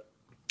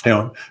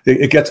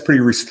it gets pretty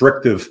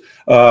restrictive.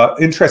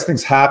 Interesting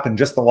things happen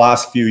just the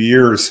last few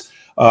years.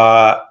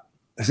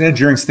 There's an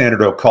engineering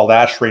standard called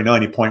ASHRAE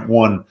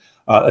 90.1.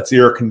 That's the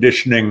air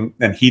conditioning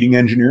and heating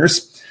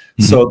engineers.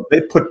 So they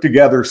put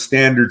together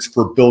standards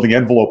for building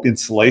envelope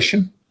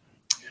insulation.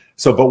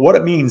 So, but what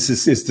it means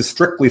is to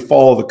strictly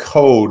follow the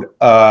code.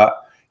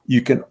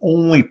 You can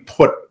only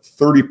put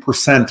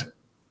 30%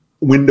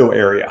 window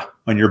area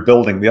on your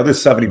building. The other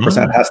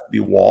 70% has to be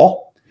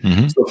wall.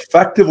 So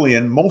effectively,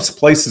 and most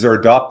places are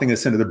adopting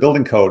this into their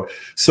building code.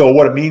 So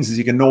what it means is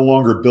you can no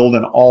longer build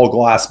an all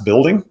glass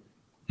building,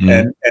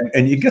 and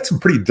you get some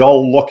pretty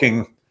dull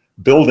looking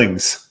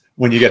buildings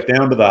when you get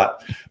down to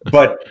that.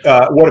 But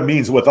what it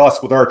means with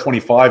us, with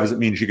R25, is it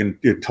means you can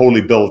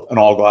totally build an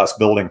all glass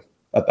building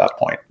at that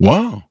point.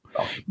 Wow.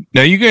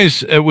 Now, you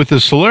guys, with the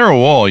Solera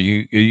wall,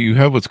 you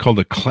have what's called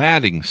a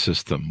cladding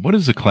system. What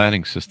is a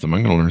cladding system?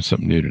 I'm going to learn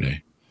something new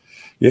today.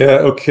 Yeah,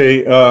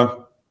 okay.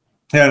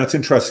 And it's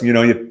interesting,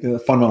 you a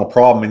fundamental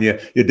problem, and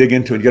you dig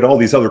into it, you get all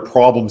these other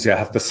problems you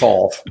have to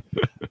solve.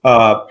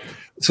 So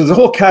there's a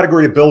whole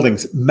category of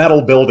buildings,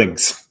 metal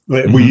buildings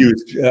we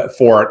use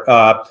for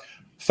it.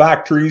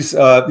 Factories,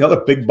 the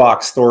other big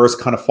box stores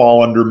kind of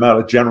fall under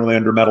metal, generally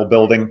under metal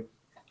building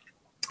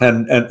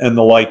and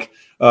the like.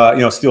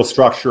 Steel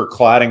structure,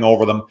 cladding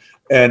over them,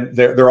 and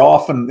they're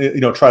often,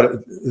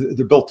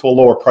 they're built to a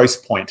lower price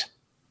point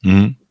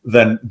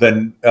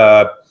than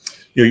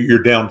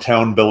your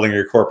downtown building or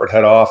your corporate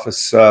head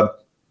office. But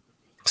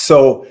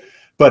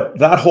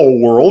that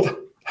whole world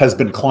has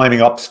been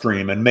climbing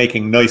upstream and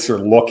making nicer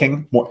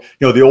looking.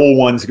 The old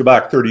ones, go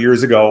back 30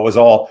 years ago, it was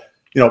all,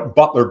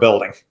 Butler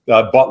building.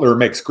 Butler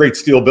makes great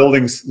steel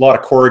buildings, a lot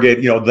of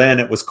corrugated. Then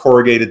it was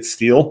corrugated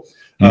steel.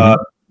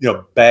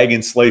 Bag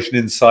insulation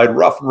inside,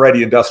 rough and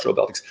ready industrial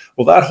buildings.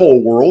 Well, that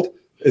whole world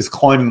is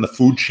climbing the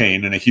food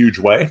chain in a huge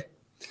way.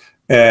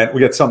 And we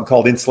get something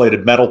called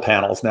insulated metal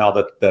panels now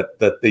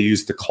that they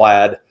use to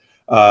clad.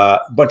 A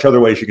bunch of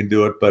other ways you can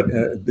do it, but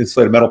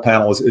insulated metal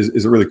panel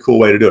is a really cool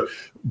way to do it.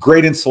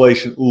 Great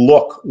insulation,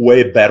 look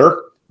way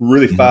better,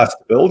 really fast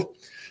to build.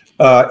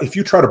 If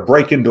you try to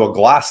break into a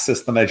glass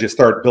system as you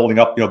start building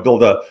up,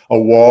 build a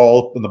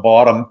wall in the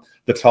bottom,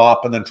 the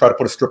top, and then try to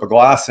put a strip of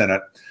glass in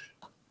it,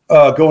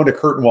 go into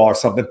curtain wall or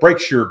something, it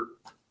breaks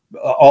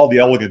all the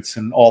elegance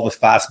and all the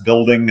fast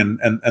building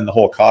and the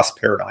whole cost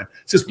paradigm.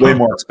 It's just way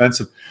more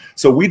expensive.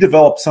 So we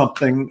developed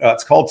something,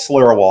 it's called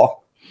Solera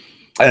Wall,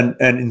 and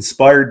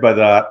inspired by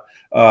that,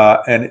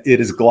 and it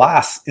is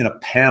glass in a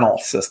panel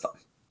system.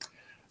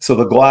 So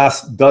the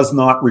glass does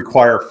not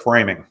require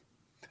framing,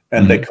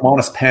 and they come on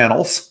as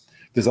panels.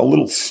 There's a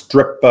little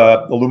strip,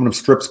 aluminum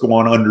strips go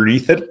on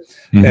underneath it,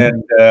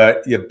 and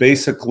you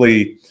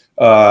basically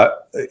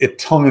it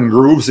tongue and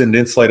grooves into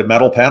insulated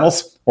metal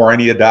panels or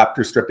any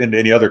adapter strip into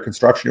any other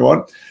construction you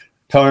want.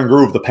 Tongue and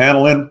groove the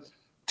panel in,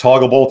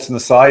 toggle bolts in the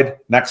side,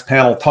 next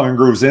panel tongue and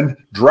grooves in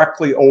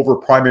directly over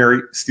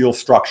primary steel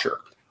structure.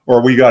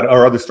 Or we got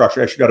our other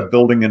structure. Actually, got a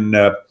building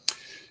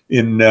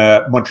in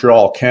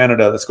Montreal,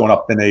 Canada, that's going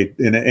up in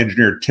an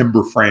engineered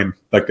timber frame,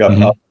 like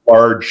a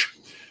large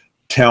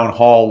town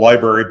hall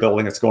library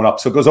building that's going up.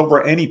 So it goes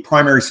over any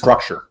primary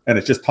structure, and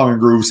it's just tongue and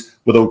grooves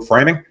without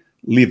framing.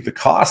 Leave the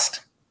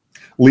cost.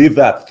 Leave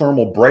that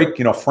thermal break.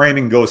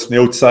 Framing goes from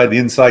the outside. The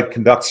inside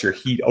conducts your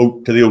heat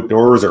out to the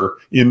outdoors or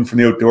in from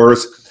the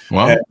outdoors.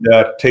 Wow.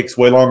 And takes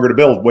way longer to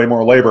build, way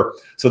more labor.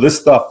 So this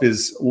stuff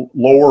is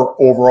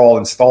lower overall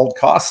installed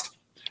cost.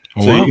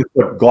 Oh, so wow. you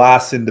can put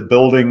glass into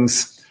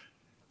buildings.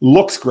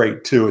 Looks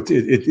great too.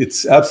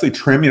 It's absolutely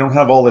trim. You don't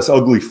have all this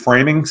ugly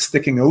framing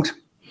sticking out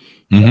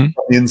from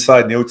the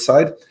inside and the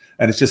outside.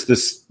 And it's just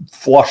this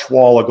flush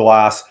wall of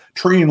glass.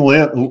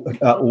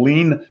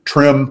 Lean,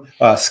 trim,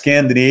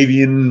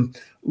 Scandinavian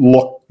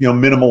look,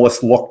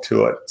 minimalist look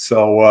to it.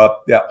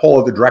 So whole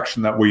other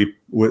direction that we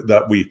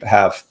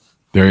have.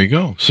 There you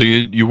go. So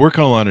you work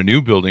on a lot of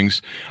new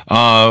buildings.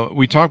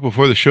 We talked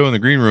before the show in the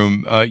green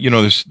room.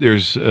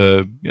 There's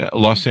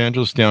Los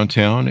Angeles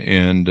downtown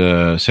and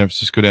San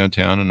Francisco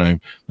downtown, and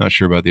I'm not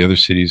sure about the other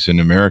cities in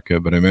America,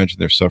 but I imagine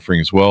they're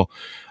suffering as well.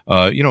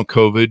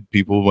 COVID,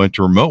 people went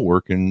to remote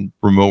work, and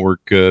remote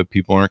work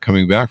people aren't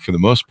coming back for the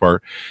most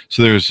part.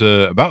 So there's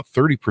about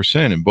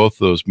 30% in both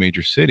those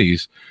major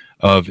cities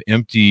of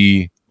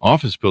empty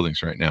office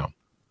buildings right now.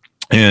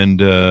 And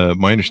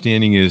my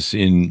understanding is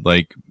in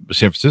like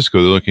San Francisco,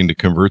 they're looking to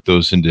convert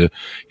those into,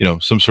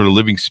 some sort of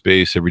living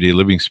space, everyday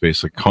living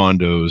space, like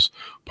condos,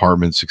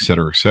 apartments, et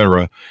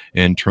cetera,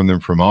 and turn them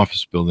from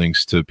office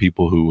buildings to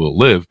people who will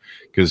live,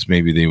 because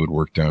maybe they would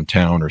work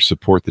downtown or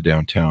support the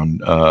downtown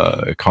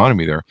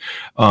economy there.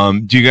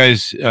 Do you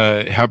guys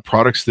have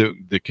products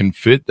that can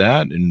fit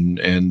that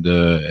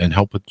and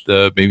help with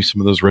maybe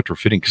some of those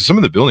retrofitting? Because some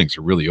of the buildings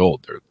are really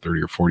old; they're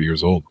 30 or 40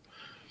 years old.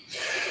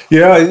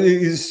 Yeah,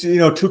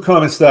 two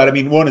comments to that. I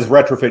mean, one is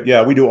retrofit.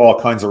 Yeah, we do all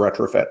kinds of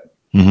retrofit.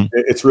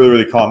 It's really,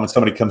 really common.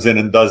 Somebody comes in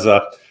and does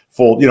a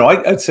full,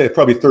 I'd say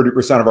probably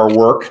 30% of our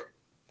work.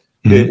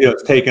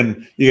 It's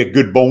taken, you get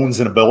good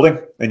bones in a building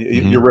and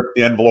you rip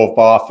the envelope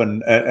off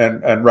and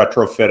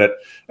retrofit it.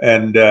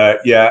 And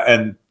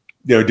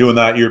doing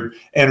that, your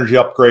energy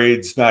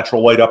upgrades,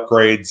 natural light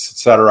upgrades, et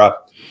cetera.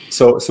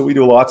 So we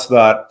do lots of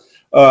that.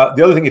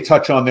 The other thing you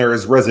touch on there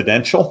is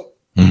residential.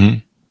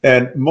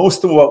 And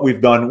most of what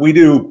we've done, we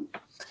do,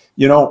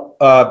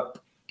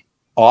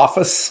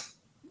 office,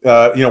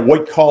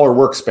 white collar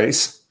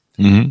workspace,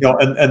 and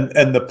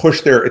the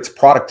push there, it's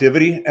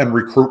productivity and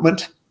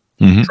recruitment,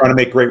 trying to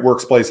make great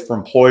workspace for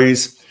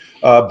employees.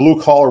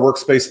 Blue collar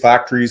workspace,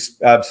 factories,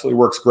 absolutely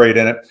works great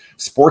in it.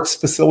 Sports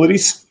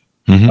facilities,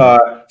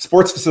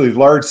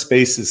 large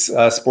spaces,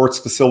 sports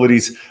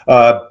facilities,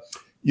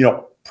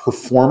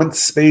 performance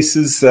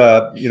spaces,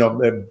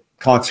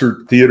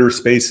 concert theater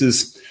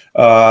spaces.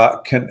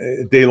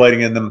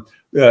 Daylighting in them,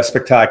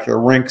 spectacular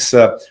rinks.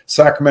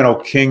 Sacramento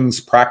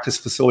Kings practice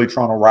facility,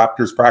 Toronto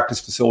Raptors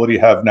practice facility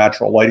have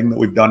natural lighting that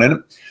we've done in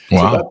it.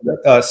 Wow.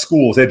 So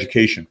schools,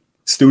 education,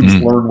 students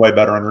learn way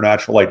better under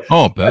natural light.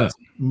 Oh, bet. That's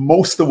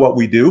most of what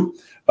we do.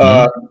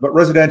 But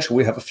residential,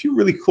 we have a few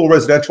really cool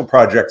residential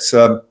projects.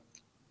 On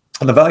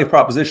the value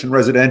proposition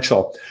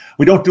residential,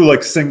 we don't do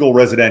like single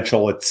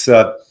residential. It's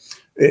and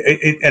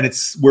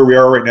it's where we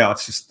are right now.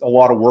 It's just a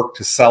lot of work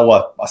to sell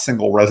a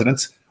single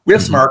residence. We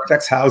have some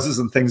architects' houses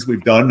and things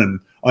we've done, and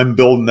I'm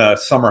building a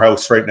summer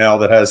house right now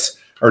that has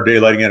our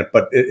daylighting in it,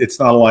 but it's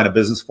not a line of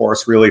business for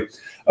us, really.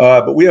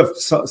 But we have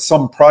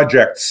some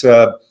projects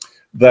that,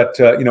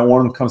 one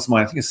of them comes to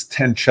mind. I think it's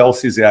 10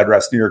 Chelsea is the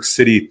address, New York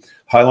City,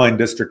 Highline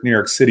District, New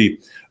York City.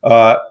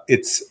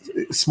 It's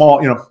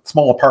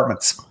small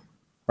apartments,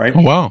 right?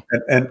 Oh, wow.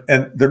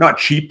 And they're not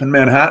cheap in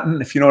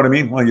Manhattan, if you know what I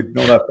mean. Well, you'd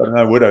know that better than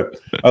I would.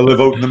 I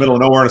live out in the middle of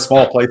nowhere in a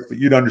small place, but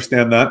you'd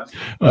understand that.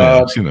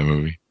 I've seen that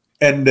movie.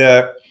 And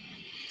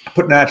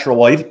put natural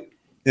light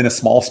in a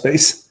small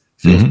space,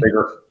 feels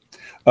bigger.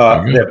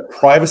 They have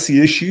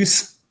privacy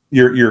issues.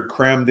 You're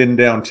crammed in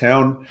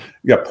downtown.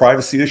 You got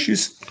privacy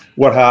issues.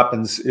 What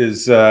happens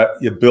is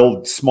you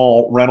build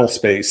small rental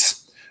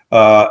space.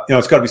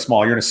 It's got to be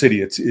small. You're in a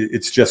city.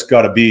 It's just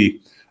got to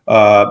be.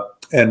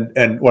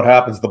 And what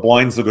happens? The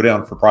blinds will go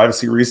down for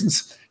privacy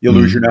reasons. You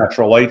lose your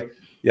natural light.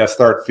 You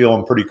start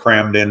feeling pretty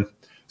crammed in.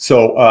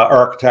 So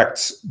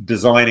architects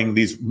designing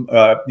these,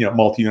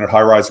 multi-unit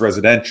high-rise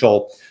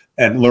residential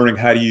and learning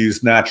how to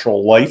use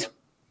natural light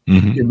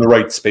in the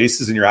right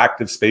spaces, in your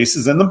active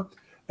spaces in them.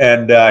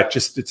 And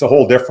it's a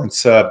whole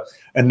difference.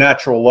 And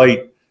natural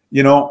light,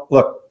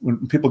 look,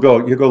 when people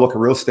you go look at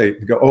real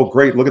estate, you go, oh,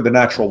 great, look at the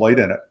natural light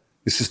in it.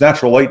 It's just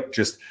natural light.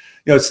 Just,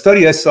 a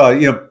study I saw,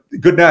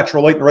 good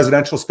natural light in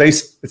residential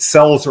space, it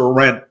sells or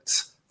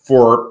rents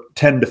for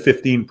 10 to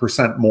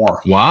 15%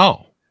 more.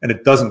 Wow. And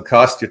it doesn't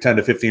cost you 10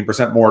 to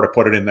 15% more to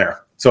put it in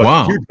there. So it's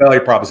a huge value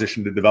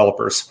proposition to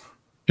developers.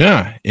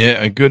 Yeah,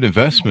 a good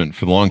investment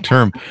for the long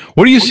term.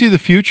 What do you see the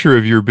future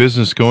of your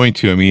business going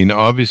to? I mean,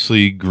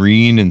 obviously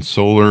green and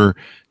solar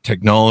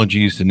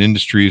technologies and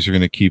industries are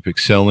going to keep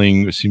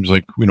excelling. It seems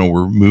like,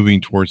 we're moving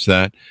towards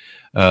that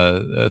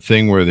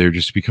thing where they're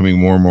just becoming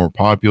more and more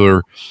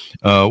popular.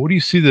 What do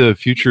you see the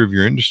future of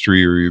your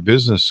industry or your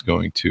business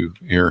going to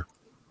here?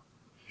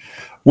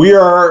 We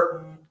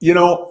are,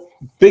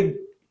 big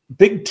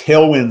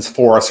tailwinds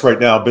for us right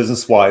now,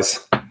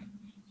 business-wise,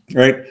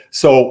 right?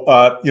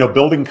 So,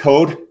 building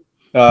code,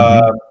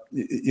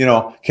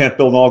 can't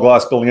build an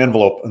all-glass building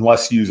envelope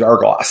unless you use our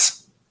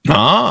glass.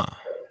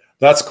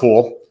 That's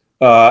cool.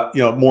 More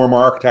and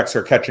more architects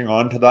are catching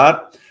on to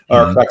that.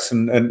 Architects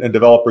and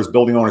developers,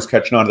 building owners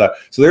catching on to that.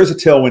 So there's a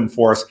tailwind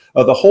for us.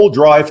 The whole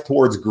drive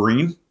towards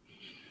green.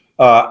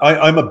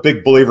 I'm a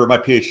big believer. My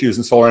PhD is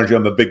in solar energy.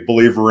 I'm a big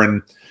believer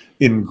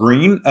in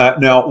green.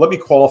 Now, let me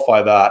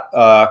qualify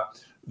that.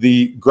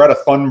 The Greta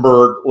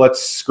Thunberg, let's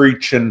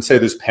screech and say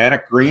there's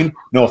panic green.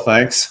 No,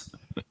 thanks.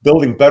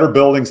 Building better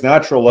buildings,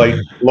 natural light,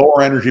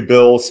 lower energy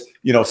bills,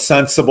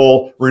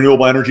 sensible,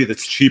 renewable energy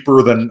that's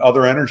cheaper than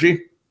other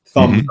energy.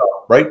 Thumbs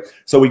up, right?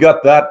 So we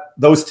got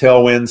those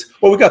tailwinds.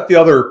 Well, we got the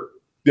other,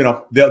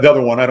 the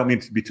other one. I don't mean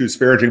to be too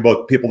disparaging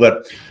about people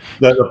that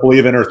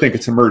believe in or think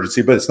it's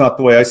emergency, but it's not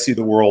the way I see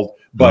the world.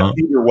 But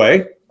either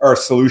way, our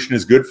solution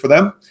is good for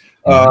them.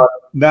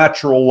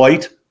 Natural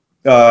light.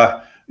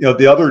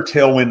 The other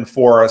tailwind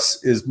for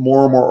us is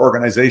more and more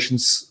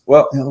organizations.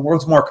 Well, the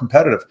world's more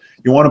competitive.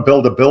 You want to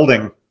build a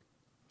building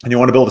and you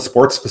want to build a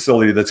sports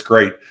facility that's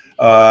great.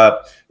 A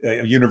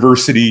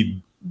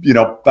university,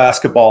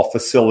 basketball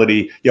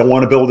facility. You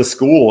want to build a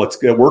school.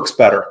 It works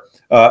better.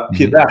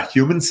 That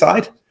human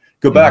side,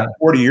 go back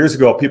 40 years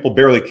ago, people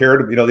barely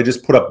cared. They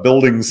just put up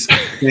buildings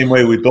the same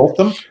way we built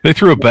them. They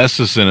threw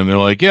asbestos in them. They're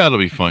like, yeah, it'll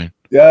be fine.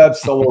 Yeah,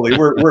 absolutely.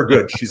 We're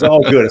good. She's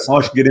all good as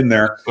long as you get in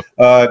there.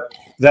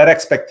 That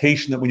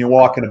expectation that when you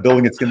walk in a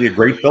building, it's going to be a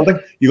great building.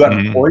 You got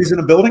employees in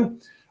a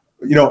building.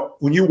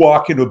 When you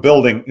walk into a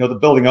building, the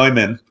building I'm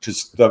in, which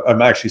is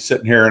I'm actually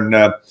sitting here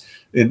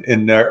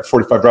in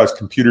 45 Drive's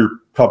computer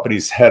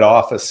company's head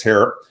office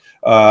here,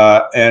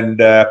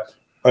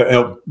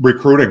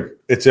 recruiting.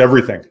 It's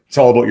everything. It's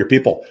all about your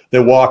people. They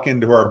walk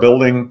into our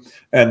building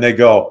and they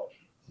go,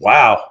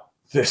 "Wow,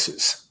 this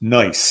is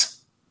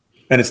nice."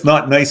 And it's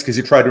not nice because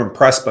you try to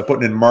impress by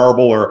putting in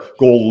marble or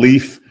gold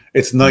leaf.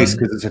 It's nice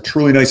because it's a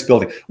truly nice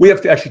building. We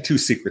have actually two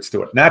secrets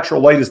to it. Natural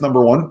light is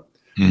number one.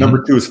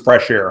 Number two is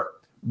fresh air.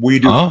 We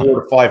do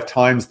 4 to 5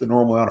 times the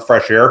normal amount of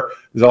fresh air.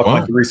 There's all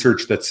kinds of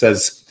research that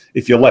says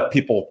if you let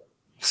people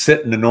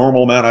sit in a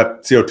normal amount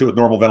of CO2 with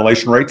normal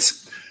ventilation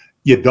rates,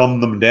 you dumb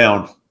them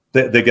down.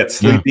 They get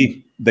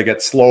sleepy. They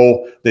get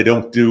slow. They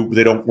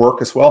don't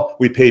work as well.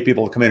 We pay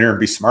people to come in here and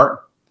be smart.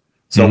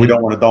 So we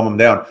don't want to dumb them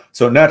down.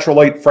 So natural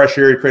light, fresh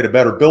air, you create a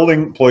better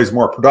building, employees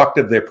more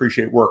productive, they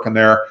appreciate working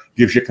there,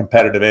 gives you a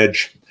competitive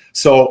edge.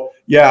 So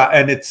yeah,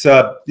 and it's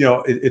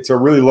it's a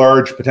really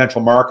large potential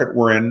market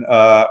we're in.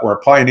 We're a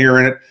pioneer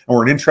in it, and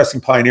we're an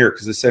interesting pioneer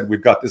because I said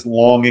we've got this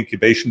long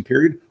incubation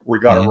period where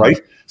we got it right.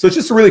 So it's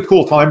just a really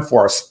cool time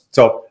for us.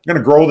 So we're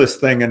going to grow this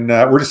thing, and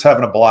we're just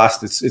having a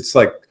blast. It's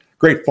like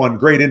great fun,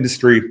 great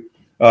industry.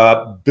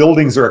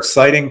 Buildings are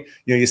exciting.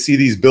 You see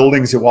these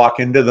buildings, you walk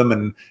into them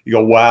and you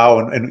go, wow.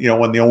 And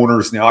when the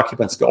owners and the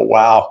occupants go,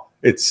 wow,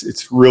 it's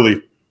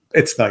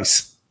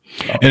nice.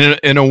 And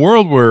in a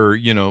world where,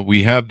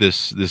 we have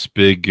this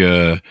big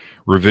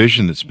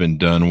revision that's been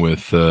done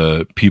with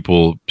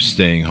people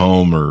staying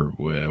home, or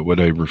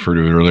what I referred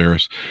to earlier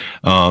as,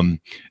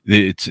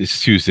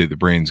 it's Tuesday, the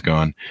brain's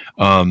gone.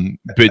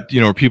 But,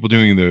 people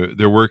doing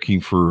they're working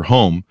for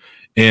home.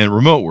 And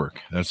remote work,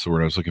 that's the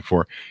word I was looking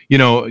for.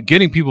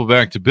 Getting people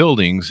back to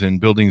buildings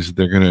and buildings that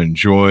they're going to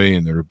enjoy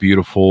and that are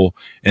beautiful.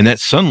 And that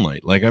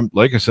sunlight, like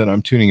I said,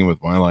 I'm tuning in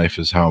with my life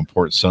is how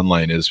important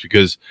sunlight is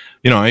because,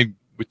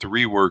 with the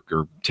rework,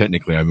 or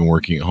technically I've been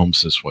working at home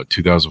since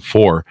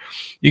 2004.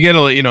 You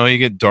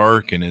get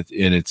dark and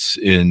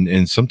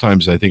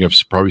sometimes I think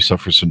I've probably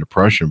suffered some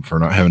depression for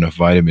not having enough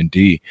vitamin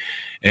D.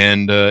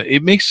 And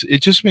it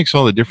just makes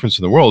all the difference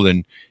in the world.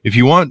 And if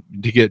you want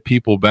to get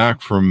people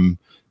back from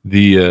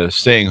the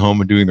staying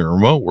home and doing the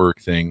remote work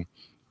thing,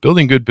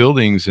 building good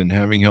buildings and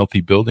having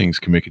healthy buildings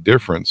can make a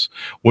difference.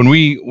 When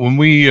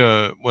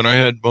I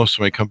had most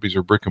of my companies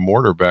were brick and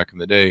mortar back in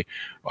the day,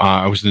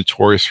 I was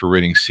notorious for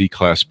rating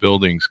C-class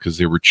buildings because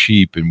they were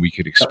cheap and we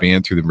could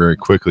expand through them very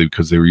quickly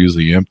because they were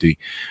usually empty.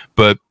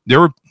 But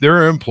there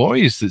are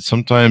employees that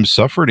sometimes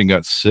suffered and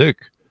got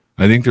sick.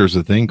 I think there's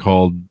a thing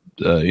called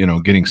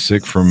getting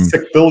sick from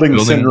sick building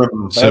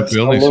syndrome. Sick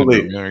building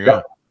syndrome. There you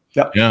go.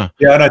 Yeah,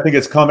 and I think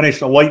it's a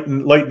combination of light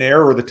and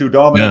air are the two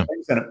dominant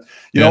things in it.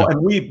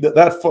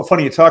 And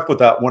funny you talk about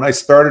that. When I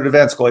started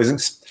Advanced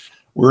Glazings,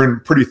 we're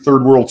in pretty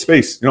third world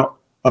space. I'm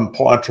an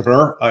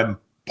entrepreneur. I'm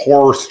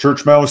poor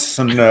church mouse,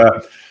 and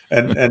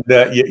and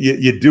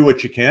you do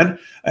what you can.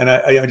 And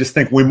I just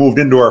think we moved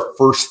into our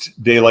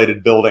first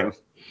daylighted building.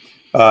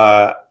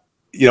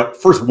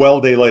 First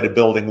well-daylighted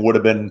building would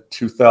have been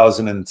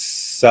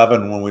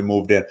 2007 when we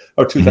moved in,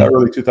 or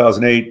early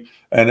 2008.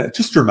 And it's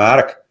just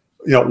dramatic,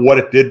 what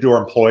it did to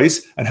our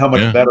employees and how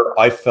much better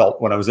I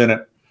felt when I was in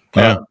it.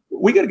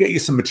 We got to get you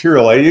some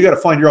material. You got to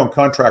find your own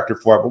contractor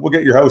for it, but we'll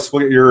get your house,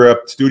 we'll get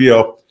your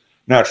studio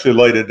naturally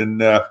lighted, and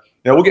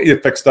we'll get you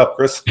fixed up,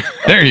 Chris.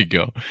 There you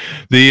go.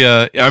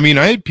 I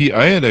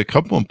had a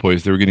couple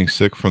employees that were getting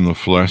sick from the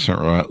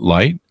fluorescent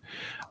light.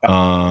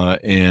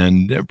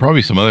 And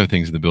probably some other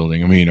things in the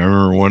building. I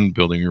remember one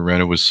building we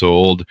rented was so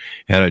old,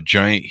 had a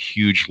giant,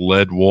 huge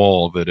lead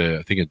wall that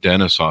I think a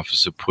dentist's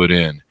office had put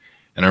in.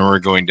 And I remember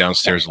going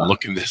downstairs and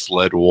looking at this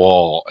lead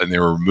wall, and they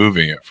were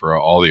removing it for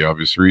all the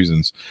obvious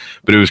reasons.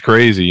 But it was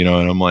crazy, and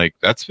I'm like,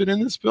 that's been in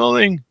this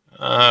building?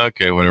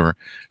 Okay, whatever.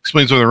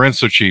 Explains why the rent's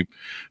so cheap.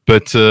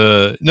 But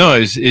no,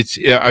 it's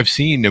I've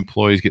seen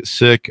employees get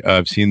sick.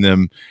 I've seen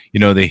them,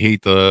 they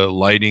hate the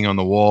lighting on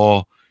the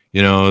wall.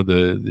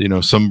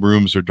 Some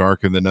rooms are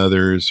darker than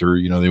others, or,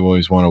 they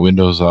always want a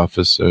Windows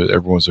office.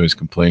 Everyone's always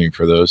complaining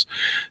for those.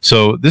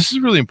 So this is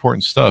really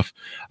important stuff.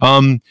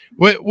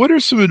 What are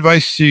some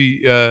advice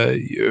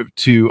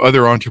to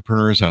other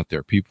entrepreneurs out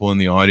there, people in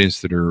the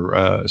audience that are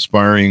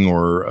aspiring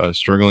or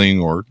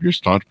struggling, or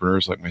just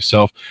entrepreneurs like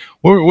myself?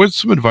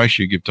 What's some advice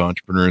you give to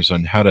entrepreneurs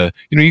on how to,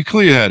 you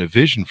clearly had a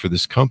vision for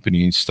this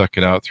company and stuck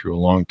it out through a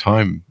long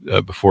time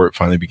before it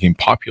finally became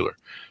popular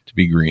to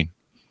be green?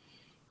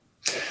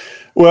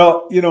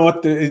 Well, you know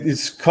what?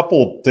 It's a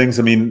couple things.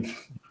 Number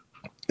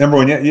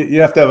one,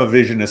 you have to have a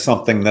vision as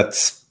something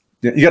that's,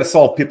 you got to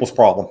solve people's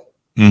problem.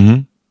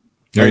 Mm-hmm.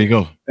 There you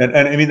go.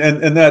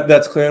 And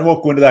that's clear. I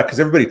won't go into that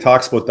because everybody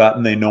talks about that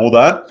and they know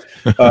that.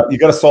 You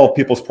got to solve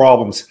people's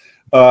problems.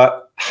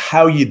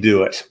 How you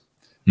do it.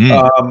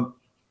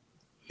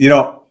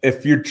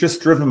 If you're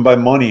just driven by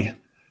money,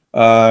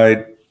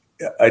 it's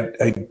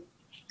a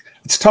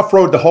tough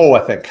road to hoe,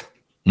 I think.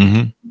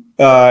 Mm-hmm.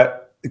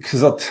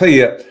 Because I'll tell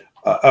you,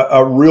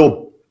 a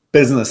real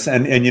business,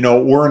 and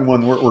we're in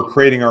one. We're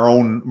creating our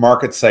own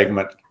market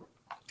segment,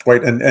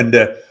 right? And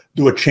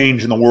do a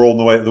change in the world,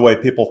 the way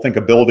people think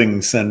of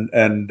buildings and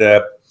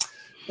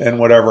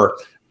whatever.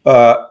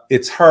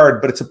 It's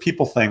hard, but it's a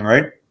people thing,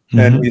 right? Mm-hmm.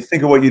 And when you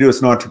think of what you do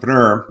as an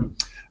entrepreneur,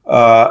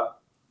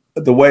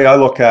 the way I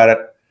look at it,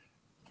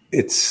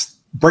 it's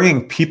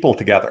bringing people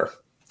together.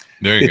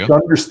 It's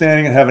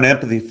understanding and having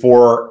empathy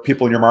for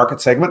people in your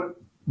market segment.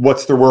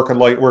 What's their working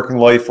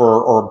life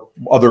or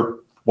other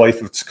life,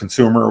 if it's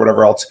consumer or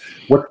whatever else,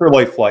 what's their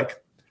life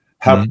like?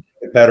 How can you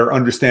get better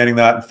understanding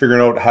that and figuring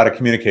out how to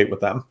communicate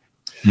with them.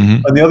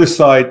 Mm-hmm. On the other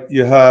side,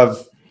 you have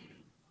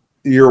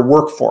your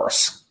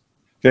workforce.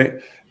 Okay.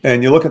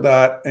 And you look at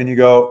that and you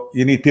go,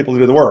 you need people to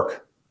do the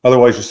work.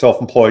 Otherwise you're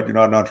self-employed. You're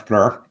not an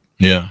entrepreneur.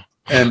 Yeah.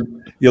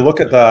 And you look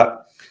at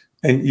that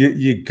and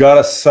you got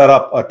to set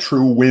up a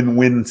true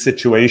win-win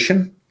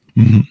situation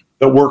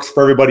that works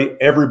for everybody.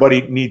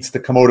 Everybody needs to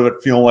come out of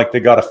it feeling like they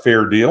got a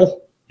fair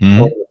deal.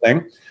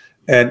 Thing.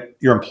 And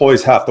your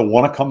employees have to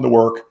want to come to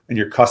work, and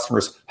your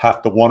customers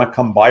have to want to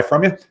come buy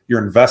from you.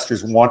 Your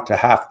investors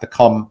have to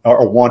come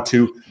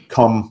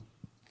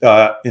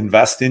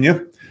invest in you.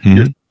 Mm-hmm.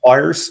 Your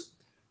suppliers,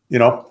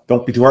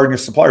 don't be too hard on your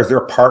suppliers. They're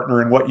a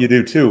partner in what you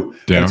do too.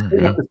 It's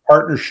this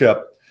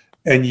partnership,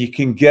 and you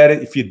can get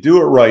it if you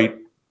do it right.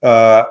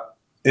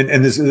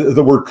 And this is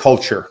the word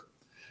culture,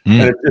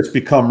 and it just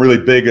become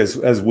really big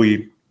as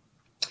we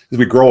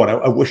grow. And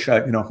I wish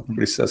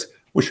everybody says,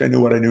 wish I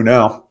knew what I knew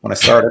now when I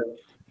started.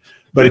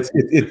 But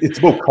it's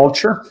about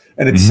culture,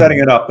 and it's setting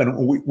it up. And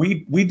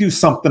we do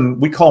something,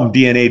 we call them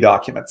DNA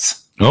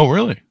documents. Oh,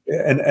 really?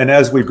 And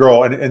as we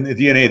grow, and the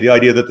DNA, the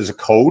idea that there's a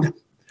code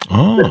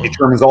that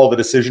determines all the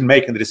decision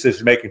making. The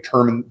decision making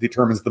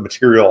determines the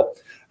material.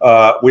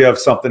 We have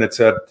something that's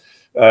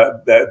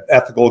that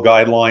ethical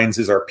guidelines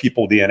is our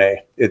people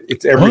DNA.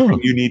 It's everything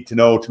you need to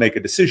know to make a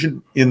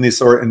decision in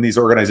these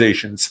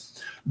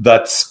organizations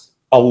that's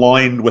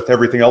aligned with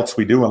everything else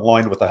we do,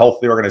 aligned with the health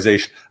of the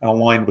organization, and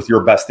aligned with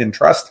your best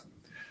interest.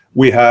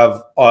 We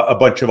have a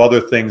bunch of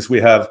other things. We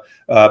have,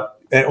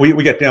 and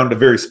we get down to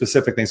very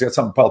specific things. We got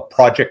something called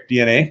project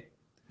DNA.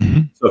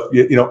 Mm-hmm. So,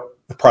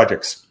 the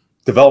projects,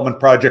 development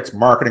projects,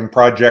 marketing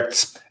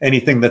projects,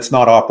 anything that's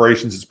not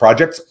operations is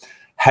projects.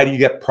 How do you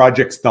get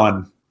projects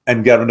done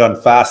and get them done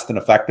fast and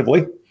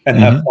effectively and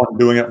have fun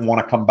doing it and want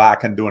to come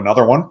back and do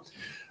another one?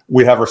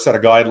 We have our set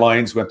of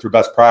guidelines, went through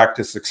best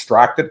practice,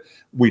 extracted.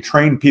 We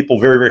train people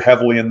very, very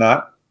heavily in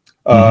that.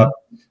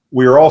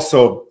 We are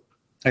also,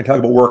 I talk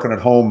about working at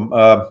home,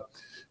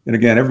 and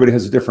again, everybody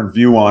has a different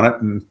view on it.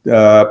 And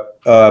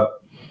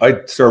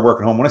I started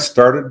working at home when I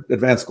started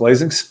Advanced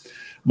Glazings.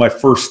 My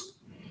first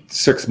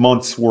 6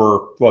 months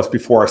was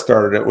before I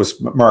started. It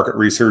was market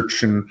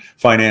research and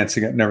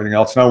financing it and everything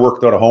else. And I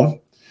worked out of home.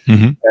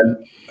 And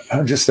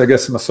I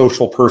guess I'm a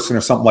social person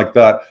or something like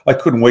that. I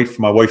couldn't wait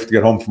for my wife to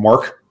get home from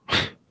work.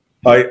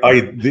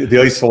 The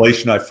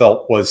isolation I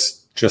felt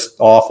was just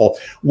awful.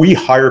 We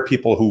hire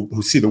people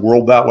who see the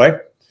world that way.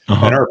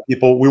 And our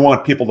people, we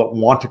want people that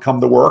want to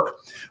come to work.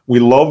 We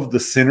love the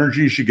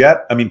synergies you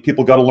get. I mean,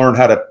 people got to learn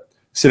how to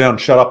sit down,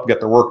 shut up, and get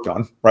their work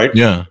done, right?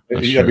 Yeah,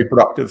 you got to be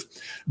productive.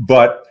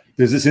 But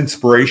there's this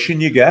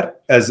inspiration you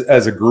get as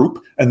a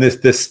group, and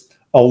this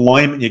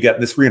alignment you get,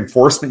 this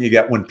reinforcement you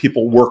get when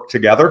people work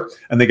together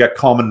and they get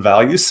common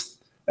values.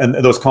 And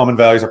those common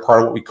values are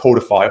part of what we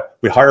codify.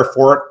 We hire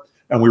for it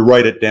and we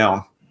write it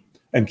down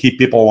and keep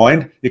people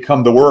aligned. You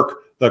come to work,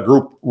 the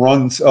group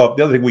runs. The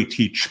other thing we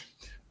teach,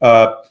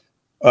 a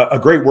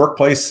great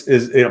workplace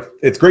is,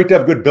 it's great to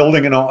have good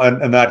building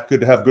and that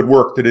good to have good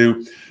work to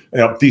do,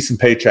 decent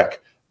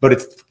paycheck, but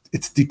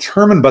it's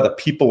determined by the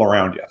people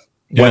around you,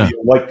 whether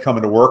you like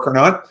coming to work or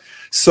not.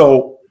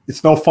 So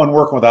it's no fun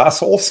working with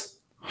assholes.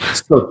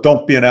 So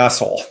don't be an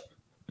asshole.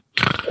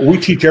 We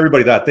teach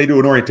everybody that. They do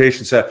an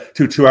orientation set,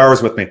 2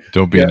 hours with me.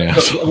 Don't be an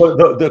asshole.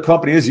 The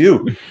company is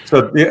you.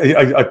 So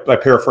I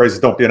paraphrase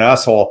it, don't be an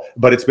asshole,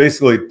 but that's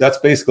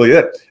basically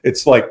it.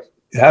 It's like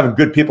having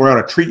good people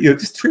around to treat you,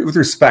 just treat with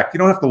respect. You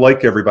don't have to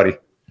like everybody.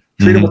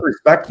 Treat them with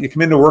respect. You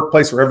come into a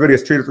workplace where everybody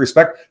is treated with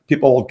respect,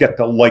 people will get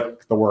to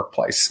like the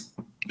workplace.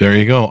 There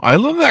you go. I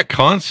love that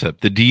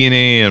concept, the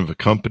DNA of a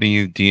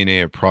company, the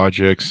DNA of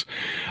projects.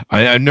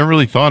 I've never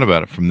really thought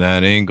about it from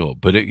that angle,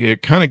 but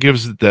it kind of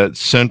gives it that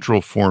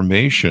central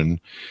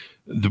formation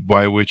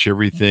by which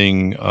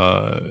everything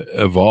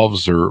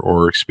evolves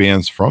or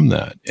expands from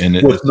that. And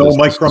with no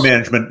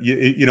micromanagement,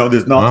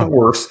 there's nothing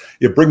worse.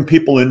 You bring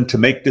people in to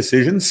make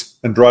decisions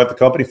and drive the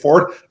company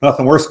forward.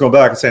 Nothing worse than going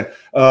back and saying,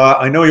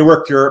 I know you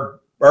worked your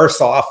arse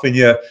off and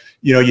you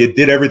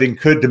did everything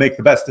could to make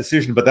the best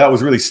decision, but that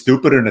was really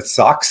stupid and it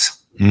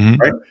sucks,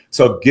 right?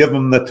 So give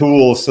them the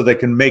tools so they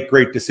can make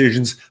great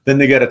decisions. Then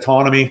they get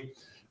autonomy,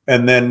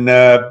 and then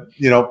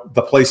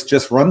the place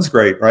just runs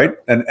great, right?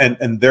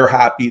 And they're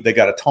happy. They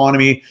got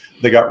autonomy.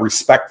 They got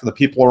respect for the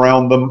people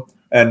around them,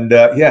 and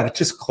it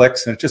just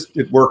clicks and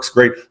it works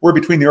great. We're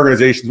between the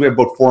organizations. We have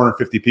about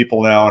 450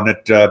 people now, and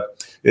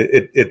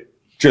it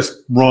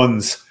just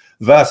runs.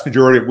 The vast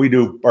majority. We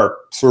do our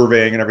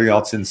surveying and everything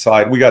else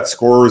inside. We got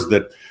scores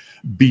that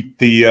beat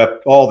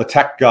all the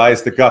tech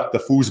guys that got the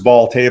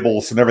foosball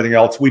tables and everything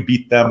else. We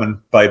beat them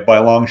and by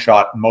a long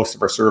shot in most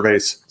of our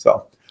surveys.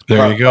 So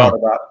there you go.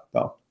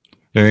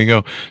 There you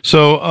go.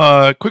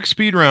 So quick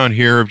speed round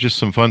here of just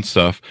some fun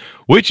stuff.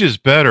 Which is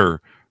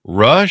better,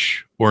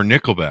 Rush or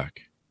Nickelback?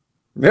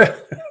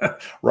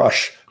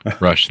 Rush.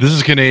 Rush. This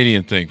is a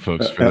Canadian thing,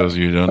 folks, for those of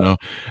you who don't know.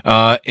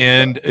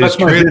 And that's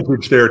my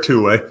vintage there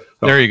too, eh?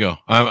 So. There you go.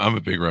 I'm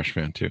a big Rush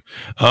fan too.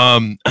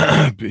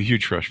 A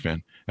huge Rush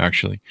fan,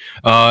 actually.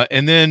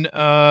 And then,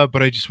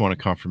 but I just want a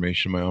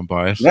confirmation of my own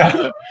bias.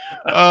 So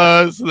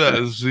that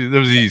was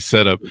the easy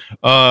setup.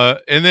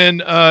 And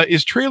then,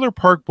 is Trailer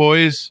Park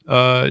Boys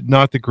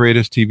not the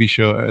greatest TV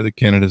show that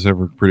Canada's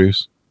ever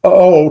produced?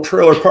 Oh,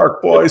 Trailer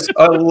Park Boys.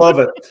 I love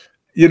it.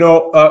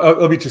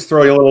 Let me just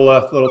throw you a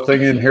little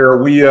thing in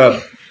here. We,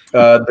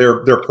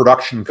 their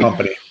production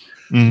company,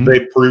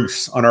 they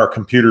produce on our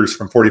computers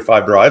from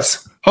 45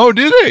 drives. Oh,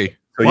 do they?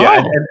 So wow.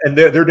 Yeah, and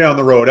they're down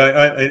the road.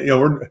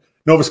 We're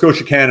Nova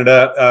Scotia,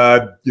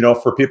 Canada.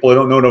 For people who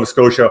don't know Nova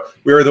Scotia,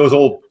 we are those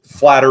old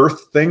flat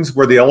Earth things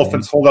where the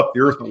elephants hold up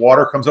the Earth and the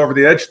water comes over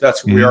the edge.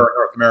 That's where we are in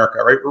North America,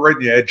 right? We're right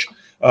in the edge.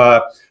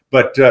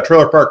 But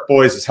Trailer Park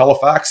Boys is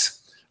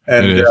Halifax,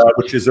 and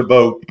which is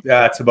about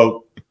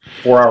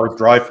 4 hours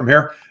drive from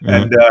here,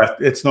 and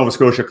it's Nova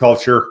Scotia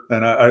culture,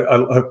 and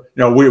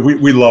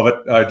we love it.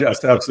 I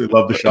just absolutely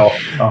love the show.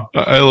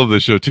 I love the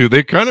show too.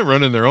 They're kind of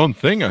running their own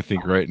thing, I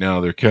think, right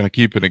now. They're kind of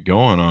keeping it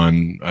going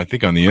on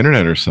the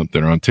internet or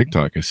something, or on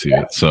TikTok. I see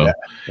it, so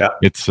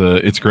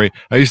it's great.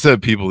 I used to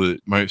have people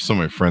some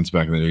of my friends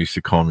back in the day used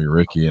to call me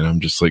Ricky, and I'm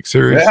just like,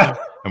 seriously,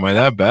 am I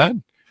that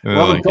bad? And they're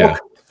like, yeah.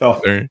 Oh.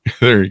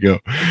 There you go.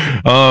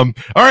 All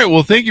right.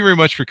 Well, thank you very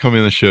much for coming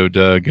on the show,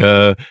 Doug.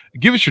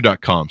 Give us your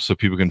 .com so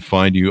people can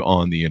find you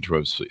on the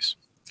interwebs, please.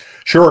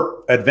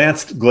 Sure.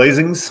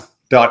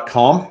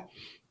 Advancedglazings.com. Okay.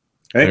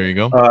 There you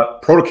go.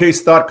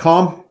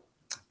 Protocase.com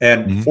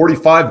and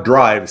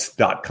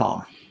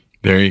 45drives.com.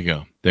 There you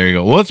go.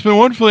 Well, it's been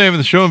wonderful having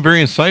the show and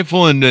very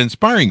insightful and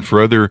inspiring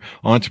for other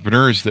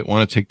entrepreneurs that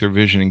want to take their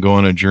vision and go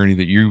on a journey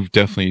that you've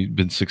definitely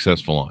been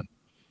successful on.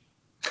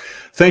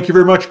 Thank you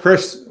very much,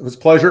 Chris. It was a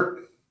pleasure.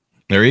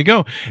 There you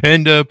go.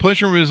 And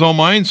pleasure was all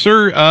mine,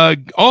 sir.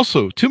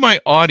 Also, to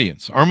my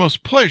audience, our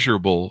most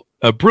pleasurable,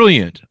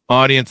 brilliant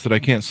audience that I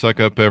can't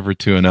suck up ever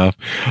to enough,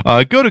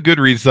 go to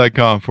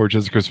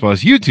goodreads.com/Chris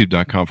Voss,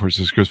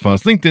 youtube.com/Chris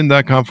Voss,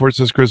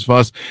 linkedin.com/Chris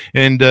Voss,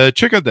 and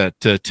check out that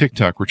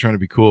TikTok. We're trying to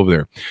be cool over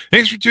there.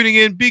 Thanks for tuning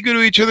in. Be good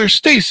to each other.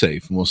 Stay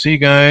safe. And we'll see you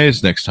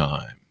guys next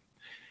time.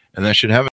 And that should have it.